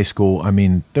my high school, I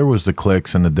mean, there was the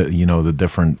cliques and the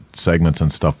different segments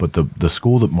and stuff. But the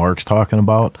school that Mark's talking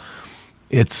about,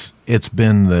 it's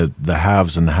been the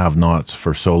haves and the have-nots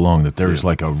for so long that there's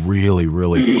like a really,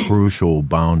 really crucial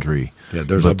boundary. Yeah,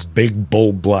 there's a big,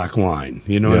 bold black line.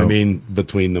 You know what I mean,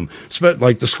 between them.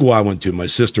 Like the school I went to, my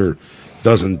sister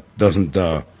isn't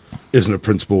a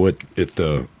principal at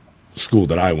the school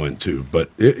that I went to, but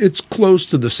it's close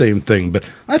to the same thing. But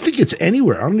I think it's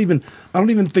anywhere. I don't even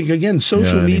think, again,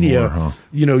 social media,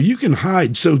 anymore, you can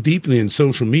hide so deeply in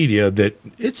social media that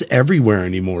it's everywhere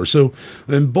anymore. So,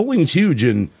 and bullying's huge.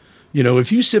 And,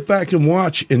 if you sit back and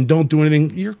watch and don't do anything,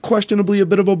 you're questionably a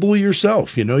bit of a bully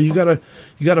yourself. You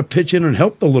gotta pitch in and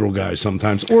help the little guy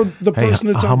sometimes, or the person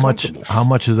that's uncomfortable. How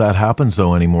much of that happens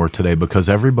though anymore today? Because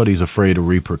everybody's afraid of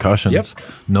repercussions. Yep.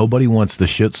 Nobody wants the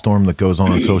shitstorm that goes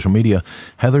on social media.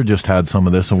 Heather just had some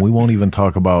of this, and we won't even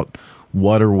talk about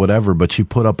what or whatever. But she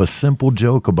put up a simple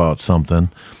joke about something,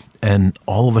 and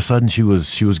all of a sudden she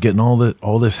was getting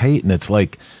all this hate, and it's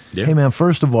like, hey man,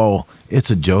 first of all, it's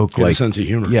a joke. Get a sense of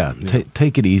humor. Yeah,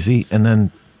 take it easy. And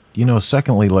then,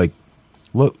 secondly,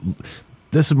 look,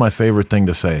 this is my favorite thing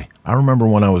to say. I remember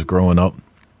when I was growing up,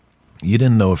 you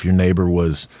didn't know if your neighbor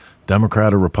was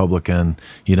Democrat or Republican.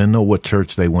 You didn't know what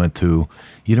church they went to.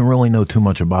 You didn't really know too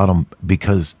much about them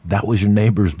because that was your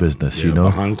neighbor's business.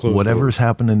 Behind closed Whatever's doors.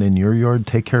 happening in your yard,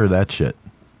 take care of that shit.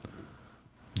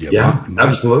 Yeah,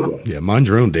 absolutely. Yeah, mind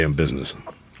your own damn business.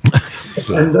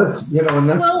 So. And that's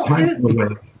kind of the way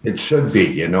it should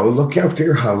be. Look after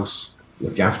your house,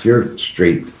 look after your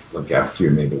street, look after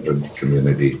your neighborhood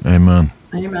community. Amen.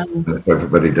 Amen. And if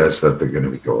everybody does that, they're going to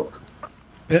be gold.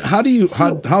 How do you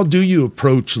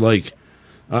approach I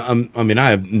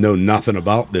know nothing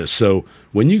about this. So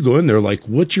when you go in there,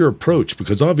 what's your approach?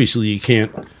 Because obviously you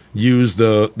can't use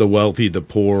the wealthy, the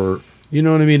poor. You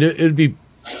know what I mean? It'd be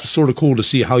sort of cool to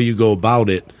see how you go about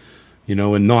it,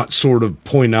 and not sort of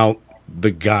point out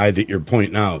the guy that you're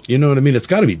pointing out. You know what I mean? It's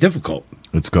got to be difficult.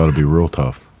 It's got to be real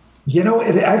tough.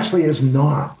 It actually is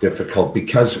not difficult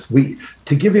because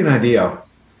to give you an idea,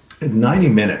 in 90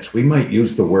 minutes, we might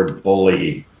use the word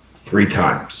bully 3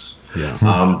 times.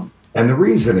 Yeah. And the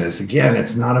reason is, again,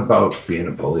 it's not about being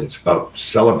a bully. It's about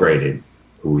celebrating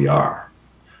who we are.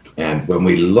 And when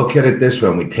we look at it this way,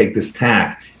 when we take this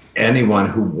tack, anyone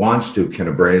who wants to can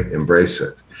embrace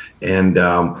it. And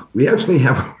we actually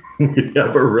have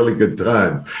a really good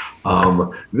time.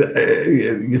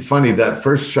 Funny, that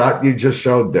first shot you just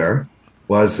showed there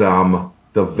was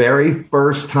the very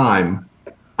first time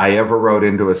I ever rode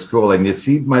into a school. And you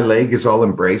see my leg is all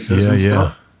in braces and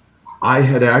stuff. I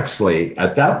had actually,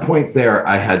 at that point there,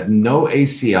 I had no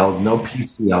ACL, no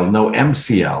PCL, no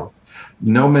MCL,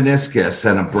 no meniscus,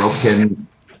 and a broken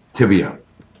tibia.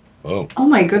 Oh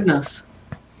my goodness.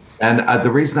 And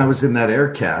the reason I was in that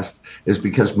air cast is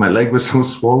because my leg was so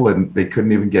swollen, they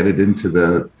couldn't even get it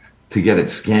to get it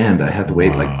scanned. I had to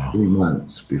wait 3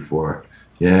 months before.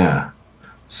 Yeah.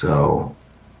 So,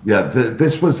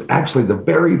 this was actually the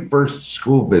very first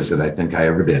school visit I think I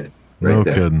ever did. No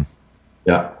kidding.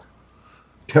 Yeah.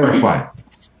 Terrifying.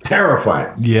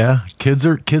 terrifying. Yeah, kids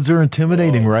are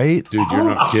intimidating, right? Dude, you're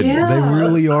not kidding. yeah. They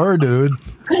really are, dude.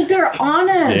 Because they're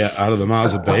honest. Yeah, out of the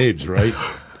mouths of babes, right?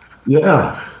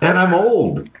 Yeah, and I'm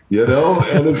old, and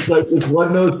it's like it's one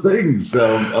of those things.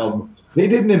 They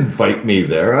didn't invite me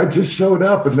there. I just showed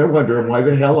up, and they're wondering why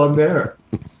the hell I'm there.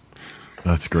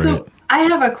 That's great. So I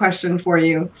have a question for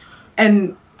you,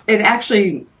 and it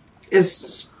actually is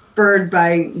spurred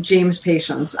by James'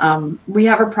 patience. We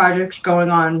have a project going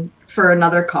on for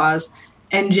another cause,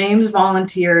 and James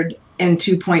volunteered in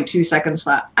 2.2 seconds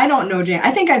flat. I don't know James.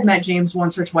 I think I've met James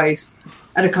once or twice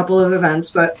at a couple of events,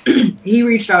 but he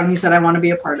reached out and he said, I want to be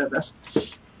a part of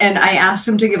this. And I asked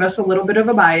him to give us a little bit of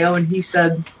a bio, and he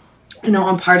said,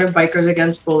 I'm part of Bikers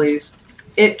Against Bullies.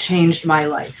 It changed my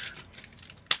life.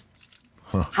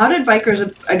 Huh. How did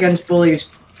Bikers Against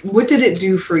Bullies, what did it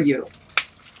do for you?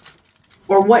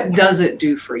 Or what does it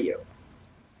do for you?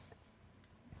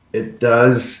 It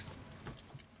does.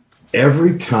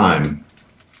 Every time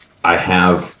I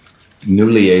have new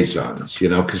liaisons,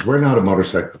 because we're not a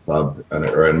motorcycle club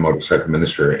or a motorcycle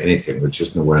ministry or anything. We're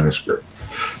just an awareness group.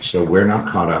 So we're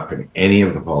not caught up in any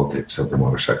of the politics of the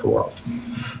motorcycle world.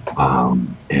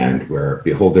 And we're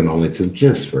beholden only to the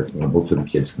kids. We're accountable to the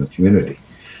kids in the community.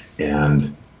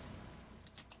 And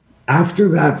after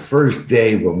that first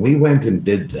day, when we went and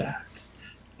did that,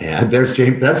 and there's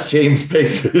James, that's James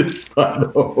Patience, by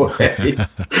the way.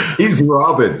 He's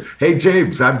Robin. Hey,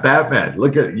 James, I'm Batman.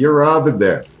 Look at, you're Robin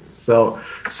there. So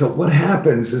what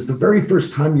happens is the very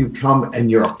first time you come and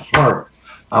you're a part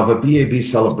of a BAB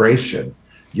celebration,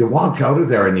 you walk out of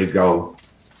there and you go,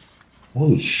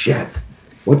 holy shit,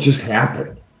 what just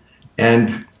happened?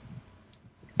 And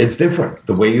it's different.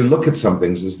 The way you look at some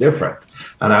things is different.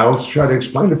 And I always try to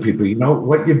explain to people,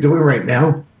 what you're doing right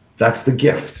now, that's the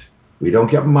gift. We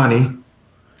don't get money,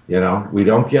 we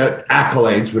don't get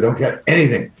accolades, we don't get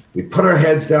anything. We put our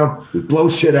heads down, we blow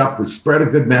shit up, we spread a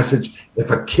good message.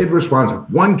 If a kid responds, if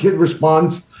one kid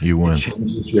responds, you win. It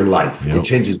changes your life. Yep. It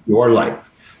changes your life,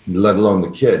 let alone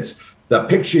the kids. That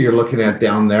picture you're looking at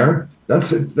down there, that's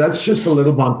just a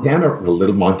little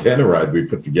Montana ride we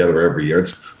put together every year.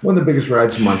 It's one of the biggest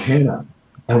rides in Montana.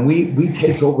 And we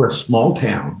take over a small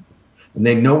town, and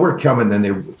they know we're coming,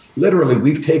 and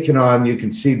we've taken on, you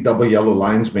can see double yellow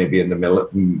lines maybe in the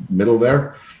middle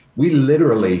there. We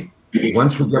literally,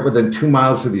 once we get within 2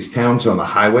 miles of these towns on the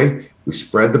highway, we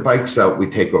spread the bikes out, we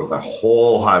take over the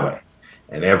whole highway,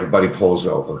 and everybody pulls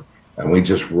over, and we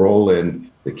just roll in.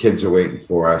 The kids are waiting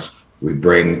for us. We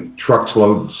bring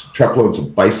truckloads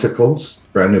of bicycles,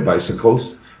 brand new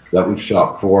bicycles that we've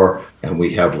shopped for, and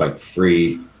we have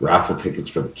free raffle tickets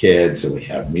for the kids, and we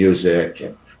have music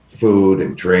and food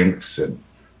and drinks, and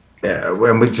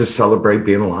we just celebrate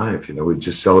being alive. We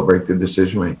just celebrate the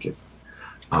decision making.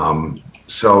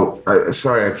 Sorry,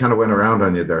 I kind of went around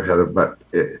on you there, Heather, but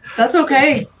that's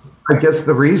okay. I guess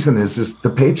the reason is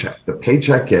the paycheck. The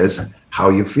paycheck is how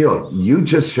you feel. You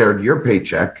just shared your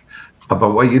paycheck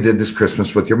about what you did this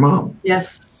Christmas with your mom.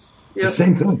 Yes. It's the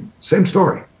same thing, same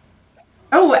story.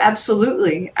 Oh,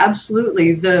 absolutely.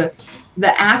 Absolutely. The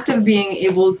act of being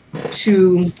able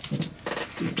to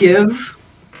give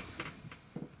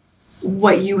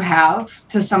what you have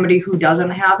to somebody who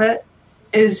doesn't have it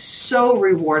is so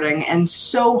rewarding and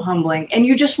so humbling, and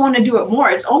you just want to do it more.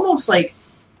 It's almost like,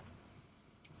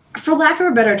 for lack of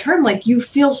a better term, you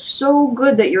feel so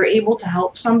good that you're able to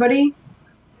help somebody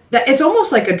that it's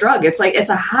almost like a drug. It's like, it's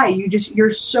a high. You're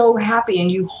so happy,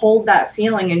 and you hold that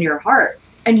feeling in your heart,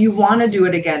 and you want to do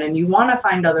it again, and you want to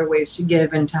find other ways to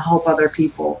give and to help other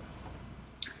people.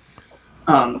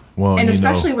 And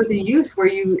especially with the youth, where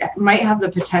you might have the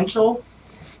potential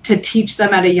to teach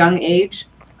them at a young age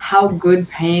how good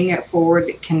paying it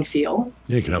forward can feel.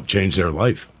 Yeah, it can help change their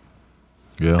life.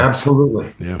 Yeah,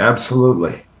 absolutely. Yeah.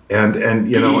 Absolutely. And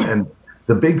and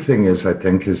the big thing is, I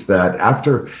think, is that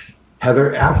after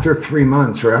 3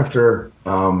 months or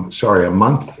a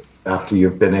month after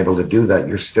you've been able to do that,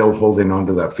 you're still holding on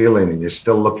to that feeling, and you're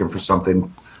still looking for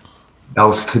something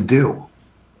else to do.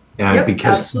 And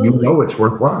because absolutely. It's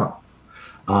worthwhile.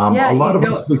 A lot of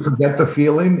us, we forget the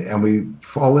feeling and we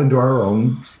fall into our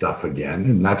own stuff again,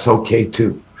 and that's okay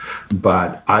too.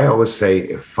 But I always say,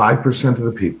 if 5% of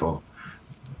the people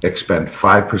expend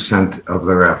 5% of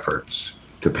their efforts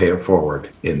to pay it forward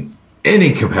in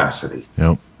any capacity,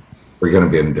 we're going to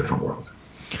be in a different world.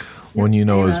 Well,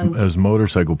 as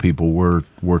motorcycle people,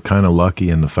 we're kind of lucky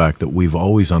in the fact that we've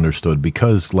always understood,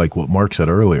 because like what Mark said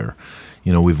earlier,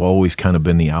 we've always kind of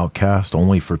been the outcast.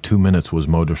 Only for 2 minutes was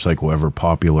motorcycle ever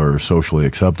popular or socially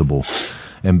acceptable.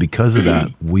 And because of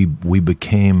that, we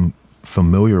became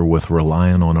familiar with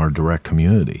relying on our direct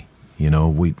community. You know,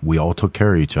 we all took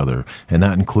care of each other, and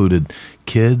that included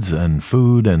kids and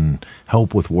food and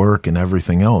help with work and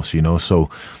everything else, you know. So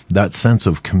that sense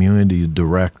of community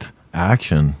direct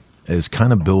action is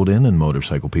kind of built in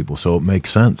motorcycle people. So it makes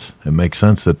sense. It makes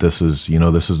sense that this is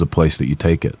the place that you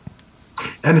take it.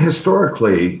 And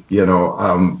historically, you know,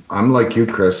 I'm like you,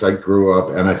 Chris. I grew up,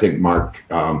 and I think Mark,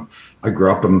 I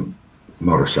grew up in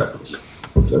motorcycles.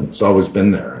 It's always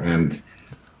been there, and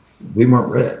we weren't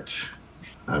rich.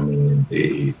 I mean,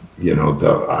 the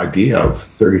idea of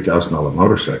 $30,000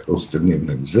 motorcycles didn't even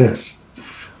exist,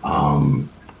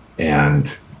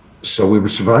 and so we were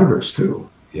survivors too.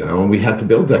 You know, and we had to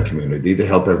build that community to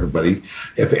help everybody.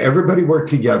 If everybody worked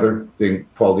together, the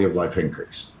quality of life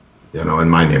increased. You know, in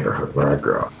my neighborhood where I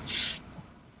grew up.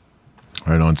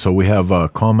 Right on. So we have a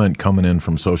comment coming in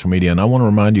from social media, and I want to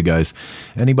remind you guys,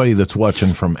 anybody that's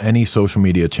watching from any social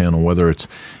media channel, whether it's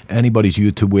anybody's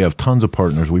YouTube, we have tons of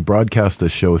partners. We broadcast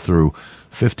this show through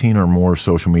 15 or more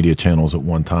social media channels at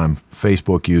one time,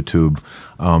 Facebook, YouTube,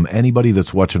 anybody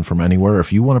that's watching from anywhere.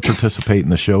 If you want to participate in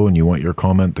the show and you want your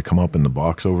comment to come up in the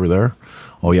box over there,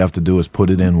 all you have to do is put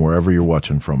it in wherever you're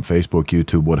watching from, Facebook,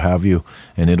 YouTube, what have you,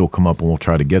 and it'll come up and we'll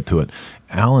try to get to it.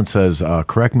 Alan says,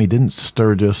 correct me, didn't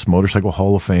Sturgis Motorcycle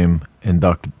Hall of Fame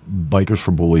induct Bikers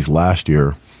for Bullies last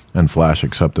year, and Flash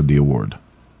accepted the award?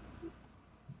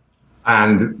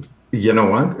 And you know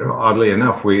what? Oddly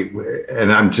enough,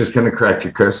 and I'm just going to correct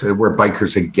you, Chris, we're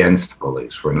Bikers Against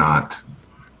Bullies. We're not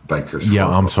Bikers. Yeah,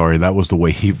 I'm sorry. That was the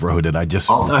way he wrote it. I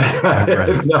read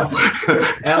it. No.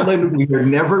 Alan, we are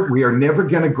never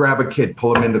going to grab a kid,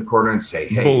 pull him in the corner and say,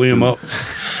 hey, bully him up.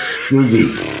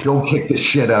 Doogie, don't kick the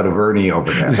shit out of Ernie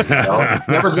over there. You know?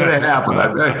 Never going to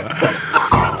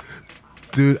happen.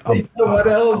 Dude, you know what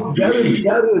else?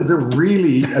 That is a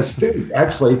really astute.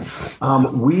 Actually,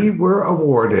 we were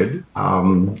awarded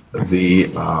the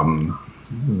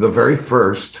very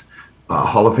first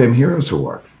Hall of Fame Heroes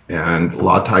Award, and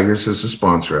Law Tigers is a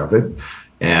sponsor of it.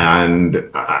 And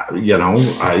you know,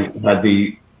 I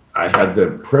had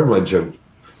the privilege of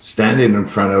standing in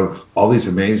front of all these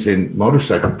amazing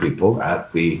motorcycle people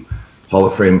at the Hall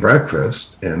of Fame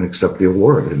breakfast and accept the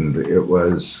award, and it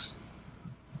was.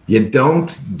 You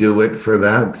don't do it for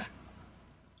that,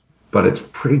 but it's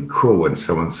pretty cool when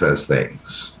someone says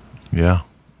things. Yeah.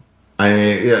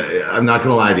 I'm not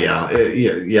going to lie to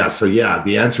you. So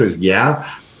the answer is yeah.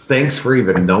 Thanks for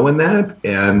even knowing that.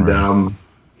 And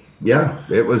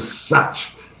right. It was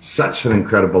such an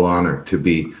incredible honor to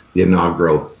be the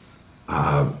inaugural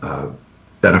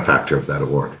benefactor of that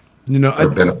award. You know,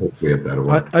 beneficiary of that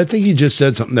award. I think you just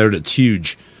said something there that's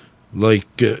huge. Like,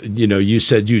 you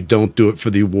said you don't do it for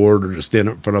the award or to stand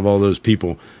up in front of all those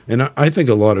people. And I think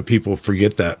a lot of people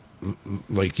forget that.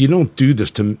 Like, you don't do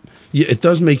this it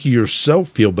does make yourself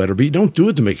feel better, but you don't do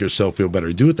it to make yourself feel better.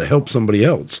 You do it to help somebody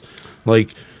else.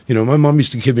 Like, my mom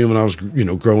used to kid me when I was,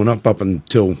 growing up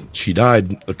until she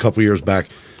died a couple years back.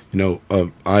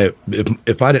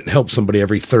 If I didn't help somebody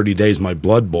every 30 days, my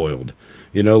blood boiled.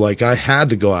 Like I had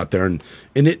to go out there and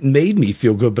it made me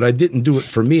feel good, but I didn't do it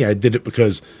for me. I did it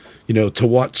because, to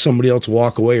watch somebody else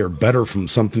walk away or better from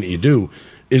something that you do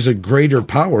is a greater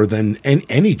power than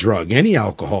any drug, any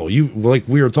alcohol. Like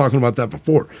we were talking about that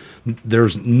before.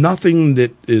 There's nothing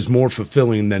that is more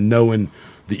fulfilling than knowing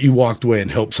that you walked away and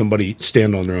helped somebody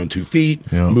stand on their own 2 feet,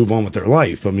 move on with their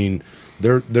life. I mean,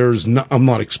 I'm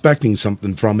not expecting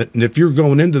something from it. And if you're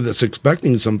going into this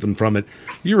expecting something from it,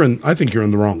 I think you're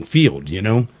in the wrong field,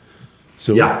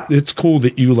 So it's cool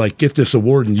that you get this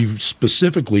award and you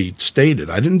specifically stated,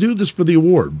 I didn't do this for the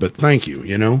award, but thank you,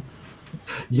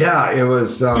 Yeah, it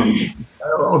was,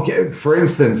 okay. For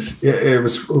instance, it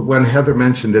was when Heather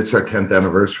mentioned it's our 10th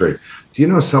anniversary. Do you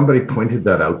know somebody pointed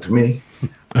that out to me?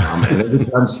 And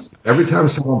every time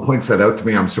someone points that out to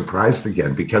me, I'm surprised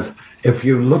again, because if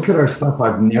you look at our stuff,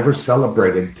 I've never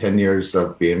celebrated 10 years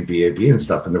of being BAB and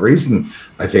stuff. And the reason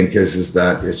I think is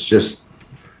that it's just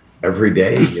every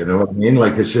day, you know what I mean?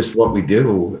 Like, it's just what we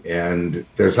do. And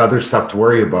there's other stuff to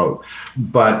worry about.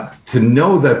 But to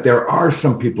know that there are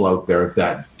some people out there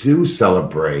that do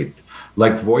celebrate,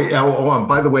 like and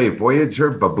by the way,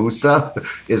 Voyager Babusa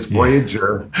is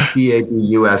Voyager BAB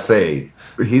USA.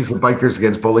 He's the Bikers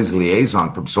Against Bullies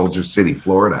liaison from Soldier City,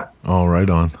 Florida. Oh, right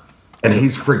on. And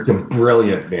he's freaking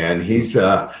brilliant, man. He's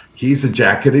a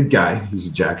jacketed guy.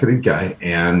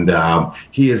 And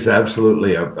he is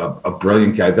absolutely a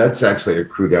brilliant guy. That's actually a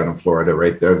crew down in Florida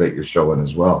right there that you're showing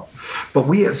as well. But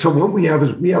what we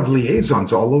have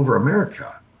liaisons all over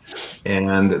America.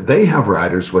 And they have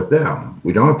riders with them.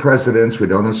 We don't have presidents. We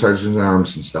don't have sergeants at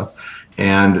arms and stuff.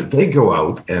 And they go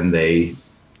out and they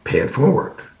pay it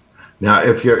forward. Now,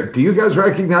 do you guys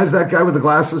recognize that guy with the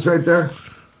glasses right there?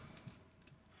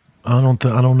 I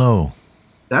don't know.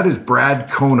 That is Brad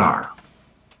Konar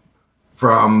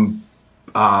from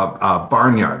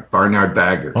Barnyard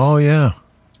Baggers. Oh yeah.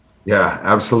 Yeah,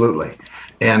 absolutely.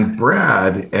 And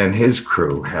Brad and his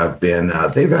crew have been,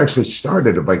 they've actually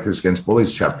started a Bikers Against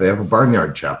Bullies chapter. They have a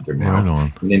Barnyard chapter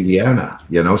now in Indiana,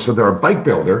 so they're a bike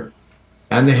builder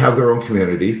and they have their own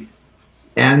community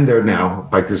and they're now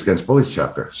Bikers Against Bullies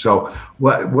chapter. So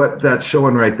what that's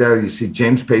showing right there, you see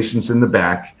James Patience in the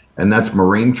back and that's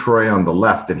Maureen Troy on the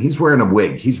left. And he's wearing a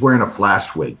wig. He's wearing a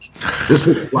Flash wig. This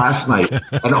was Flash night.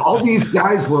 And all these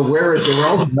guys were they were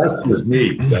all dressed as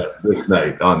me this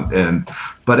night.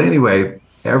 But anyway,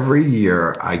 every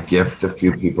year I gift a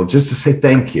few people just to say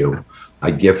thank you.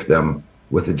 I gift them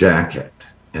with a jacket,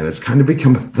 and it's kind of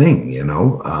become a thing, and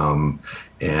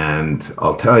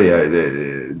I'll tell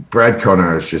you, Brad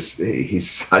Konar is he's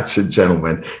such a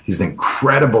gentleman. He's an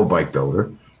incredible bike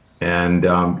builder. And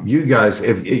you guys,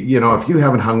 if you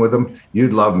haven't hung with him,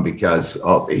 you'd love him because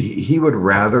he would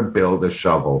rather build a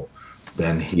shovel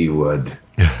than he would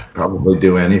probably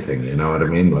do anything. You know what I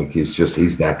mean? Like he's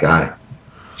that guy.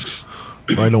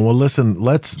 Right on. Well, listen,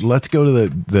 let's go to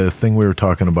the thing we were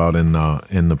talking about in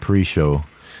the pre-show,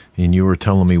 and you were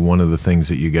telling me one of the things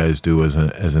that you guys do as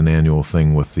an annual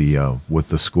thing with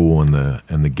the school and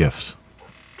the gifts.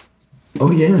 Oh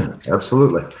yeah,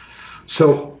 absolutely.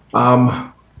 So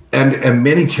and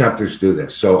many chapters do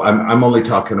this. So I'm only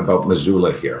talking about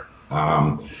Missoula here.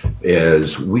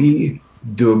 Is we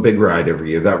do a big ride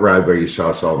every year. That ride where you saw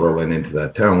us all rolling into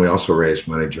that town. We also raise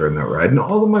money during that ride, and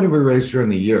all the money we raise during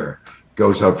the year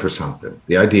goes out for something.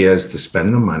 The idea is to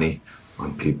spend the money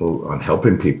on people, on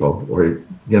helping people, or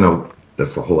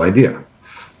that's the whole idea,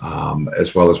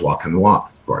 as well as walking the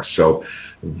walk, of course. So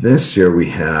this year we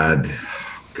had,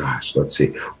 let's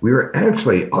see, we were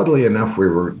actually, oddly enough, we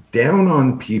were down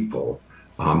on people,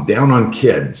 down on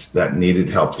kids that needed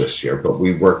help this year. But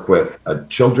we work with a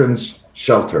children's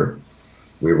shelter,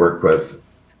 we work with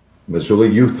Missoula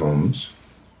Youth Homes,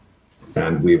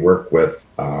 and we work with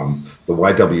the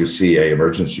YWCA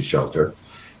Emergency Shelter.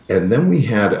 And then we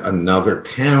had another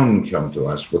town come to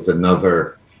us with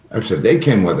actually they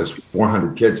came with us,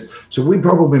 400 kids. So we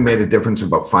probably made a difference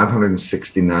about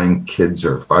 569 kids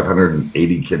or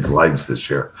 580 kids' lives this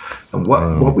year. And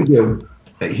what we do,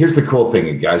 here's the cool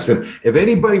thing, guys. And if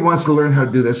anybody wants to learn how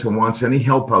to do this and wants any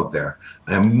help out there,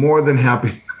 I'm more than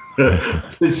happy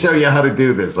to show you how to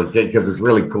do this, okay? Because it's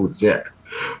really cool shit.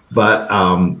 But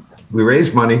we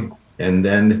raise money, and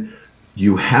then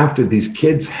these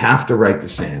kids have to write to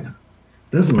Santa.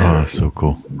 Doesn't matter. That's so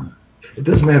cool. It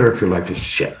doesn't matter if your life is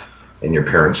shit and your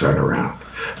parents aren't around,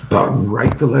 but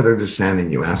write the letter to Santa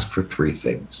and you ask for 3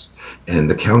 things. And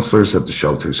the counselors at the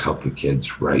shelters help the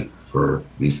kids write for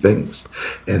these things.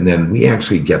 And then we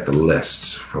actually get the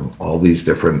lists from all these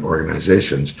different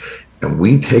organizations, and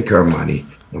we take our money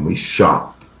and we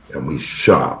shop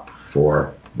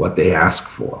for what they ask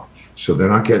for. So they're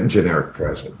not getting generic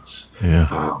presents. Yeah.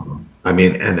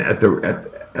 And at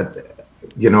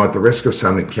the risk of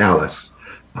sounding callous,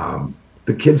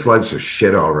 the kids' lives are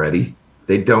shit already.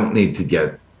 They don't need to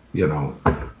get,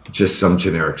 just some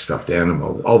generic stuffed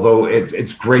animal. Although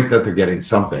it's great that they're getting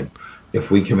something. If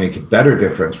we can make a better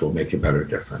difference, we'll make a better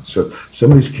difference. So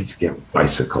some of these kids get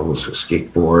bicycles or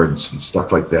skateboards and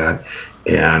stuff like that.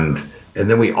 And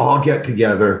then we all get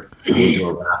together and we do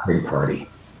a wrapping party.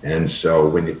 And so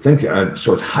when you think,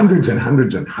 so it's hundreds and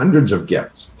hundreds and hundreds of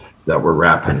gifts that we're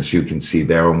wrapping, as you can see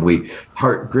there. And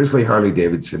Grizzly Harley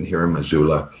Davidson here in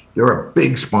Missoula, they're a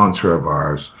big sponsor of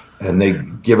ours, and they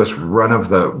give us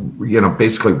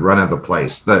basically run of the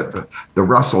place. The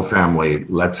Russell family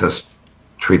lets us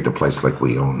treat the place like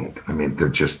we own it. I mean,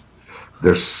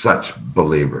 they're such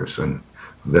believers. And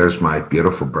there's my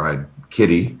beautiful bride,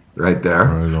 Kitty, right there.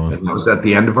 Right on. And that was at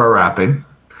the end of our wrapping.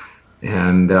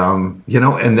 And and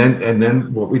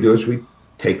then what we do is we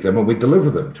take them and we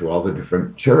deliver them to all the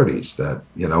different charities that,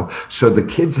 so the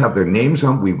kids have their names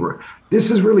on. This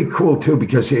is really cool too,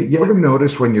 because you ever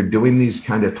notice when you're doing these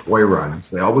kind of toy runs,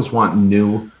 they always want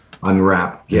new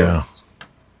unwrapped gifts. Yeah.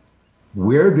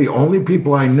 We're the only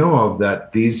people I know of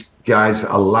that these guys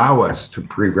allow us to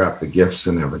pre-wrap the gifts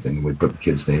and everything. We put the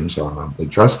kids' names on them. They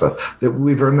trust us. That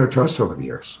we've earned their trust over the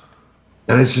years.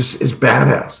 And it's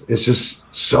badass. It's just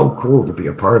so cool to be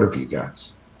a part of, you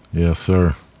guys. Yes,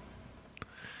 sir.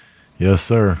 Yes,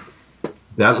 sir.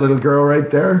 That little girl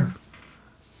right there,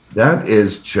 that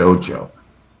is JoJo.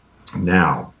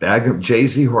 Now,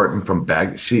 Jay-Z Horton from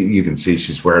you can see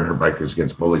she's wearing her Bikers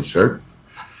Against Bullies shirt.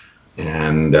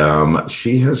 And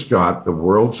she has got the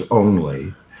world's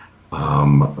only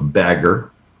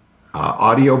bagger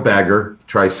audio bagger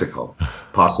tricycle,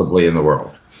 possibly in the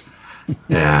world.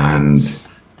 And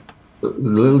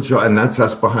little Joe, and that's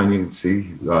us behind. You can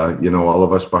see, all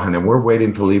of us behind him. We're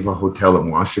waiting to leave a hotel in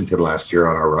Washington last year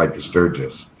on our ride to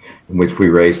Sturgis, in which we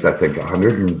raised, I think,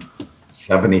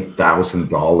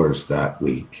 $170,000 that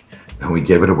week. And we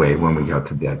gave it away when we got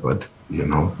to Deadwood,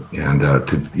 and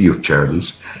to youth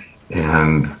charities.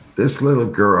 And this little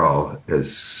girl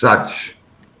is such,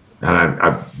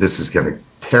 and this is going to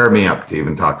tear me up to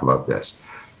even talk about this.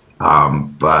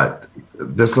 But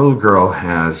this little girl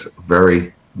has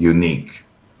very unique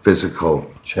physical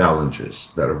challenges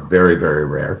that are very, very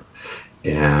rare.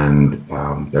 And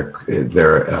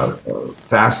they're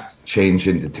fast change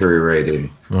and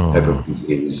deteriorating type of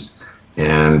disease.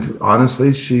 And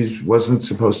honestly, she wasn't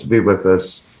supposed to be with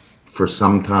us for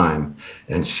some time.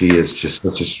 And she is just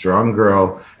such a strong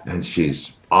girl, and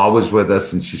she's always with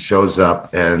us, and she shows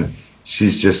up, and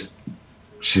she's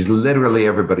literally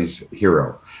everybody's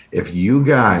hero. If you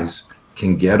guys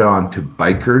can get on to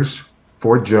Bikers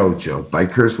for JoJo,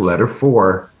 Bikers letter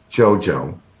 4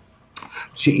 JoJo.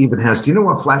 She even has, do you know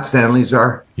what flat Stanleys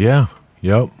are? Yeah.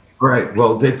 Yep. Right.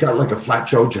 Well, they've got like a flat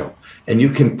JoJo, and you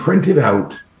can print it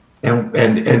out. And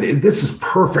this is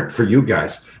perfect for you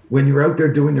guys. When you're out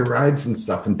there doing your rides and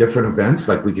stuff and different events,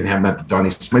 like we can have them at the Donnie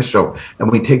Smith Show,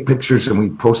 and we take pictures and we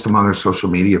post them on our social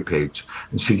media page.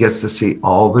 And she gets to see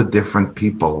all the different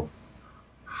people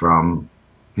from,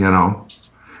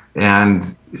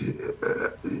 and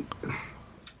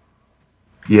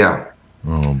yeah.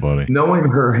 Oh, buddy. Knowing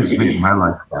her has made my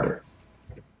life better.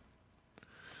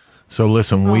 So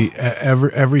listen, we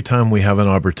every time we have an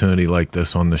opportunity like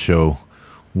this on the show,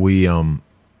 we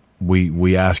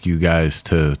ask you guys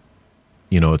to,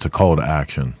 it's a call to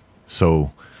action.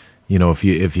 So,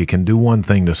 if you can do one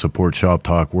thing to support Shop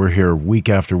Talk, we're here week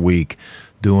after week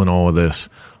doing all of this.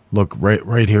 Look,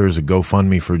 right here is a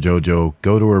GoFundMe for JoJo.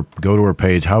 Go to her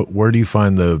page. Where do you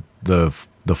find the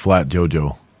flat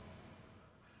JoJo?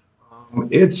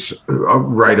 It's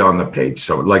right on the page,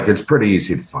 so it's pretty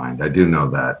easy to find. I do know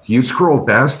that. You scrolled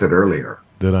past it earlier.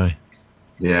 Did I?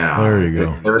 Yeah. There you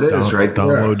go. There it is, right there.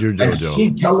 Download your JoJo. And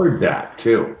she colored that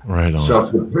too. Right on. So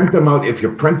if you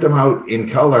print them out in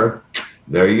color,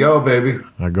 there you go, baby.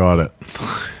 I got it.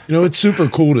 It's super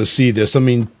cool to see this. I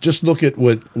mean, just look at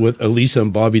what Elisa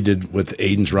and Bobby did with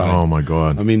Aiden's ride. Oh my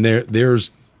God. I mean, there's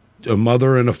a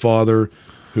mother and a father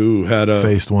who had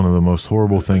faced one of the most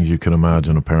horrible things you could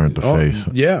imagine a parent to face.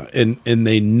 Yeah, and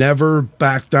they never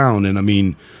back down. And I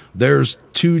mean, there's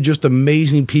two just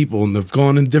amazing people, and they've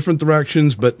gone in different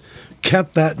directions, but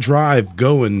kept that drive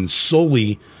going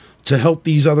solely to help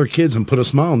these other kids and put a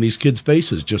smile on these kids'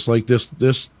 faces, just like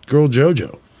this girl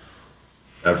JoJo.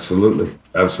 Absolutely.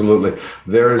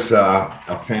 There's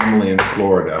a family in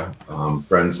Florida,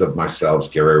 friends of myself,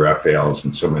 Gary Raphaels,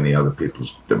 and so many other people,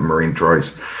 Marine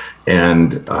Troy's,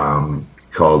 and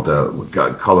called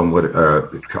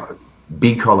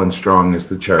Be Colin Strong is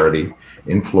the charity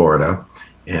in Florida,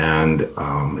 and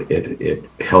it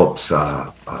helps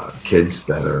kids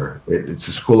it's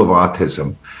a school of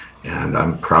autism, and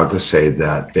I'm proud to say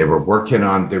that they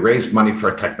raised money for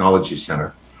a technology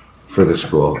center for the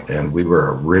school, and we were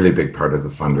a really big part of the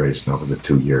fundraising over the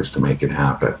 2 years to make it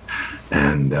happen.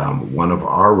 And one of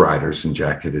our riders and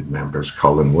jacketed members,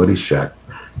 Colin Woodyshek,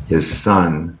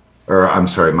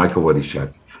 Michael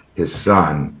Woodyshek, his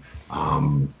son,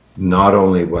 not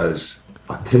only was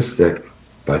autistic,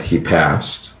 but he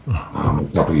passed a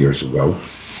couple years ago.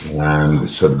 And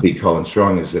so the Be Colin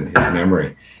Strong is in his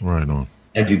memory. Right on.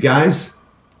 And you guys,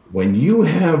 when you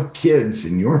have kids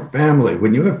in your family,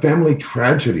 when you have family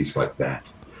tragedies like that,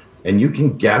 and you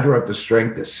can gather up the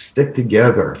strength to stick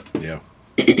together, yeah,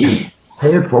 and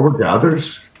pay it forward to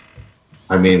others,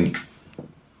 I mean,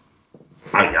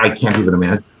 I can't even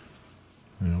imagine.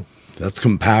 Yeah. That's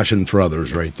compassion for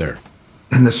others right there.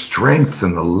 And the strength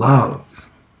and the love,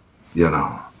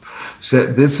 So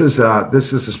this is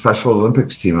a Special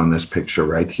Olympics team on this picture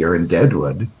right here in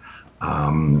Deadwood.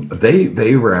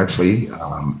 They were actually,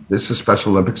 this is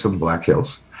Special Olympics of the Black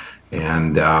Hills.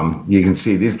 And you can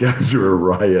see these guys are a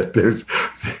riot. There's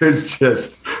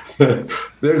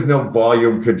no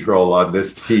volume control on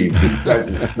this team. These guys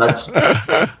are such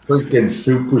freaking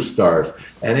superstars.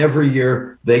 And every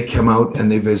year they come out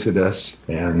and they visit us.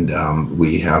 And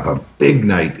we have a big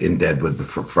night in Deadwood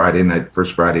for Friday night,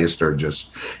 first Friday of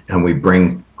Sturgis. And we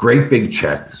bring great big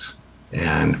checks.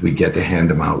 And we get to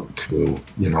hand them out to,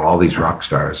 all these rock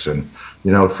stars. And,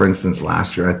 for instance,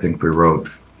 last year, I think we wrote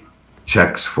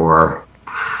checks for,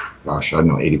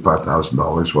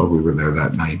 $85,000 while we were there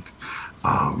that night.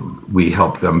 we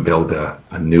helped them build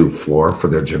a new floor for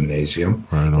their gymnasium.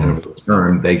 Right on. And in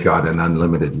return, they got an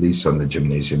unlimited lease on the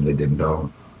gymnasium they didn't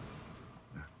own.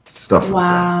 Stuff like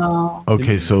that. Wow.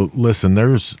 Okay, so listen,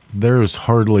 there's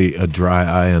hardly a dry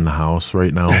eye in the house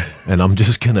right now, and I'm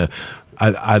just gonna.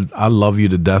 I love you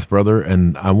to death, brother,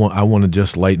 and I want to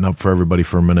just lighten up for everybody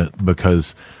for a minute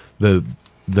because the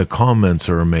comments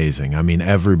are amazing. I mean,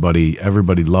 everybody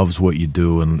loves what you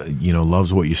do and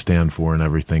loves what you stand for and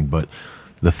everything. But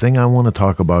the thing I want to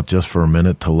talk about just for a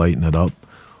minute to lighten it up,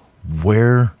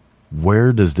 where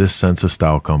does this sense of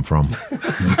style come from?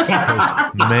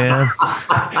 Man,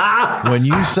 when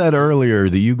you said earlier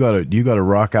that you gotta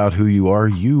rock out who you are,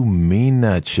 you mean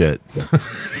that shit.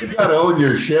 You gotta own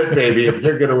your shit, baby, if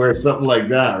you're gonna wear something like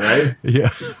that, right? Yeah.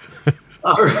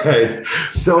 All right.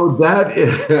 So that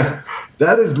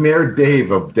is Mayor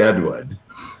Dave of Deadwood,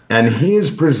 and he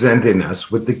is presenting us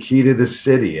with the key to the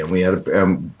city. And we had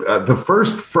the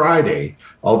first Friday,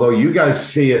 although you guys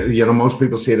see it, most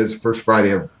people see it as the first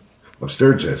Friday of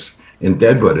Sturgis. In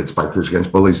Deadwood, it's Bikers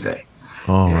Against Bullies Day.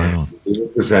 Oh, right on. We were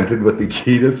presented with the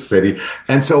key to the city.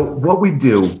 And so what we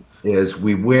do is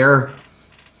we wear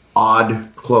odd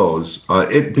clothes.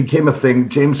 It became a thing.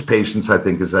 James Patience, I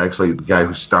think, is actually the guy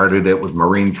who started it with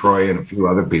Maureen Troy and a few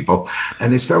other people.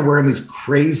 And they started wearing these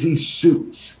crazy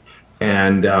suits.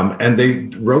 And they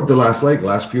rode the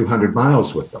last few hundred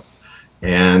miles with them.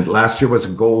 And last year was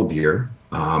a gold year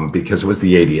because it was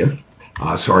the 80th.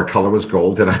 So our color was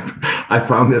gold, and I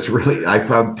found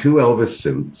two Elvis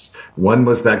suits. One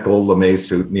was that gold lame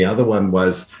suit, and the other one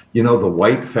was, the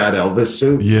white fat Elvis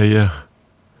suit. Yeah, yeah.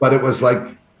 But it was like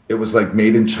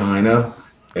made in China,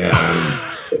 and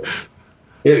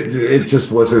it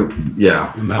just wasn't.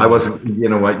 Yeah, I wasn't. You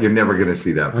know what? You're never going to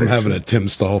see that. I'm having a Tim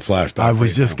Stahl flashback. I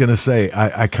was just going to say,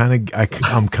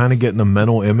 I'm kind of getting a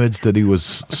mental image that he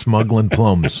was smuggling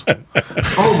plums.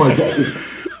 Oh my God.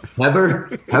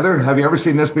 Heather, have you ever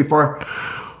seen this before?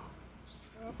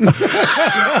 That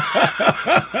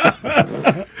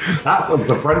was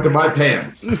the front of my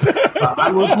pants.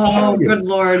 Oh, good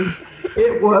Lord.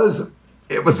 It was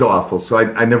awful. So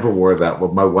I never wore that.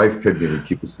 Well, my wife couldn't even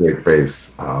keep a straight face,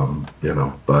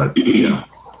 but yeah.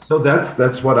 So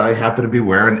that's what I happen to be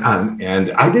wearing.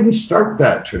 And I didn't start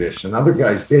that tradition. Other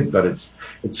guys did, but it's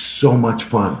so much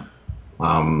fun.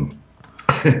 And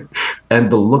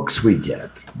the looks we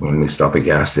get when we stop at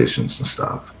gas stations and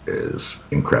stuff is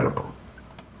incredible.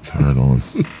 Right on.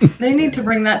 They need to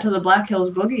bring that to the Black Hills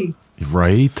Boogie.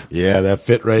 Right? Yeah, that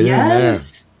fit right in there.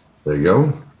 There you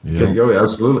go. Yeah. There you go.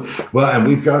 Absolutely. Well, and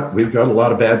we've got a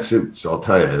lot of bad suits. I'll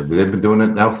tell you, they've been doing it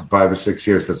now for 5 or 6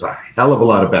 years. There's a hell of a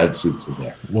lot of bad suits in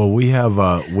there. Well, we have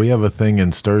a thing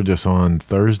in Sturgis on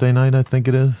Thursday night, I think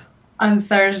it is. On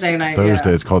Thursday night. Thursday,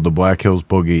 yeah. It's called the Black Hills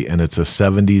Boogie, and it's a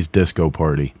 70s disco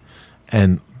party.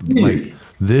 And like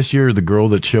this year, the girl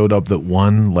that showed up that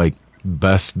won like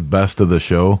best of the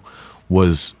show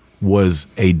was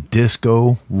a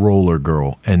disco roller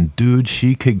girl. And dude,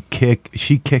 she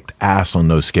kicked ass on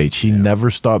those skates. She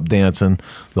never stopped dancing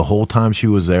the whole time she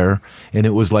was there. And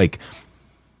it was like,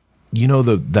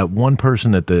 that one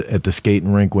person at the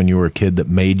skating rink when you were a kid that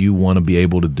made you want to be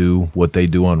able to do what they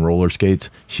do on roller skates.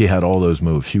 She had all those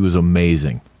moves. She was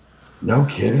amazing. No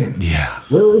kidding. Yeah.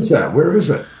 Where is that? Where is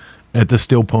it? At the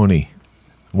Steel Pony.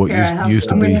 What used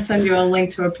to I'm be. going to send you a link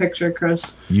to a picture,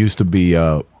 Chris. Used to be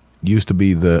the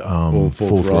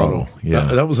full throttle.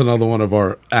 Yeah. That was another one of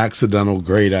our accidental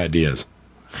great ideas.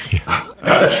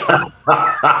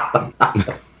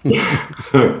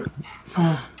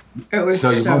 It was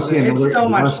So you want to see another? it's so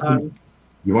much fun.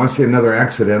 You want to see another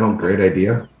accidental great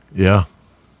idea? Yeah.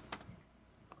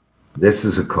 This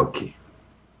is a cookie.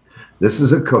 This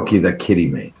is a cookie that Kitty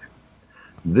made.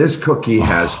 This cookie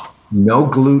has no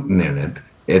gluten in it.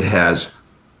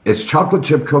 It's chocolate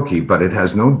chip cookie, but it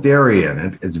has no dairy in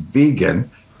it. It's vegan.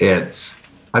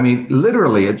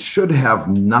 Literally, it should have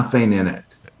nothing in it.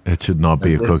 It should not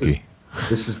be a cookie.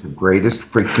 This is the greatest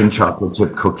freaking chocolate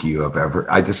chip cookie you have ever.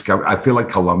 I feel like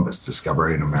Columbus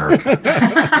discovering America.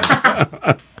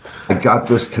 I got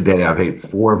this today. I've ate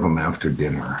 4 of them after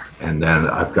dinner, and then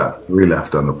I've got 3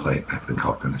 left on the plate. I think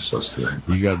I'll finish those today.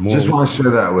 You got more. Just want to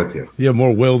share that with you. You have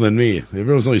more will than me. If it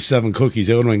was only 7 cookies,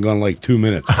 it would have been gone like 2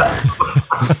 minutes.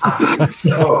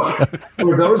 So,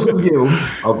 for those of you,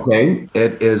 okay,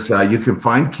 it is. You can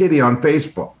find Kitty on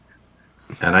Facebook,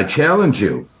 and I challenge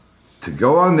you to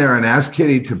go on there and ask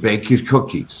Kitty to bake you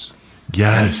cookies.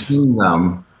 Yes.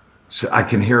 And so I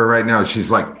can hear her right now. She's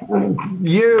like,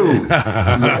 you.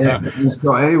 And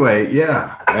so anyway,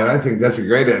 yeah. And I think that's a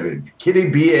great idea. Kitty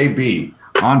BAB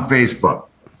on Facebook.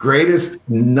 greatest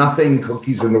nothing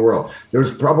cookies in the world.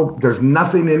 There's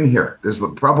nothing in here.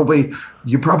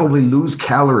 You probably lose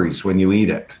calories when you eat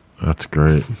it. That's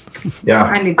great. Yeah.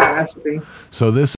 I need that recipe. So this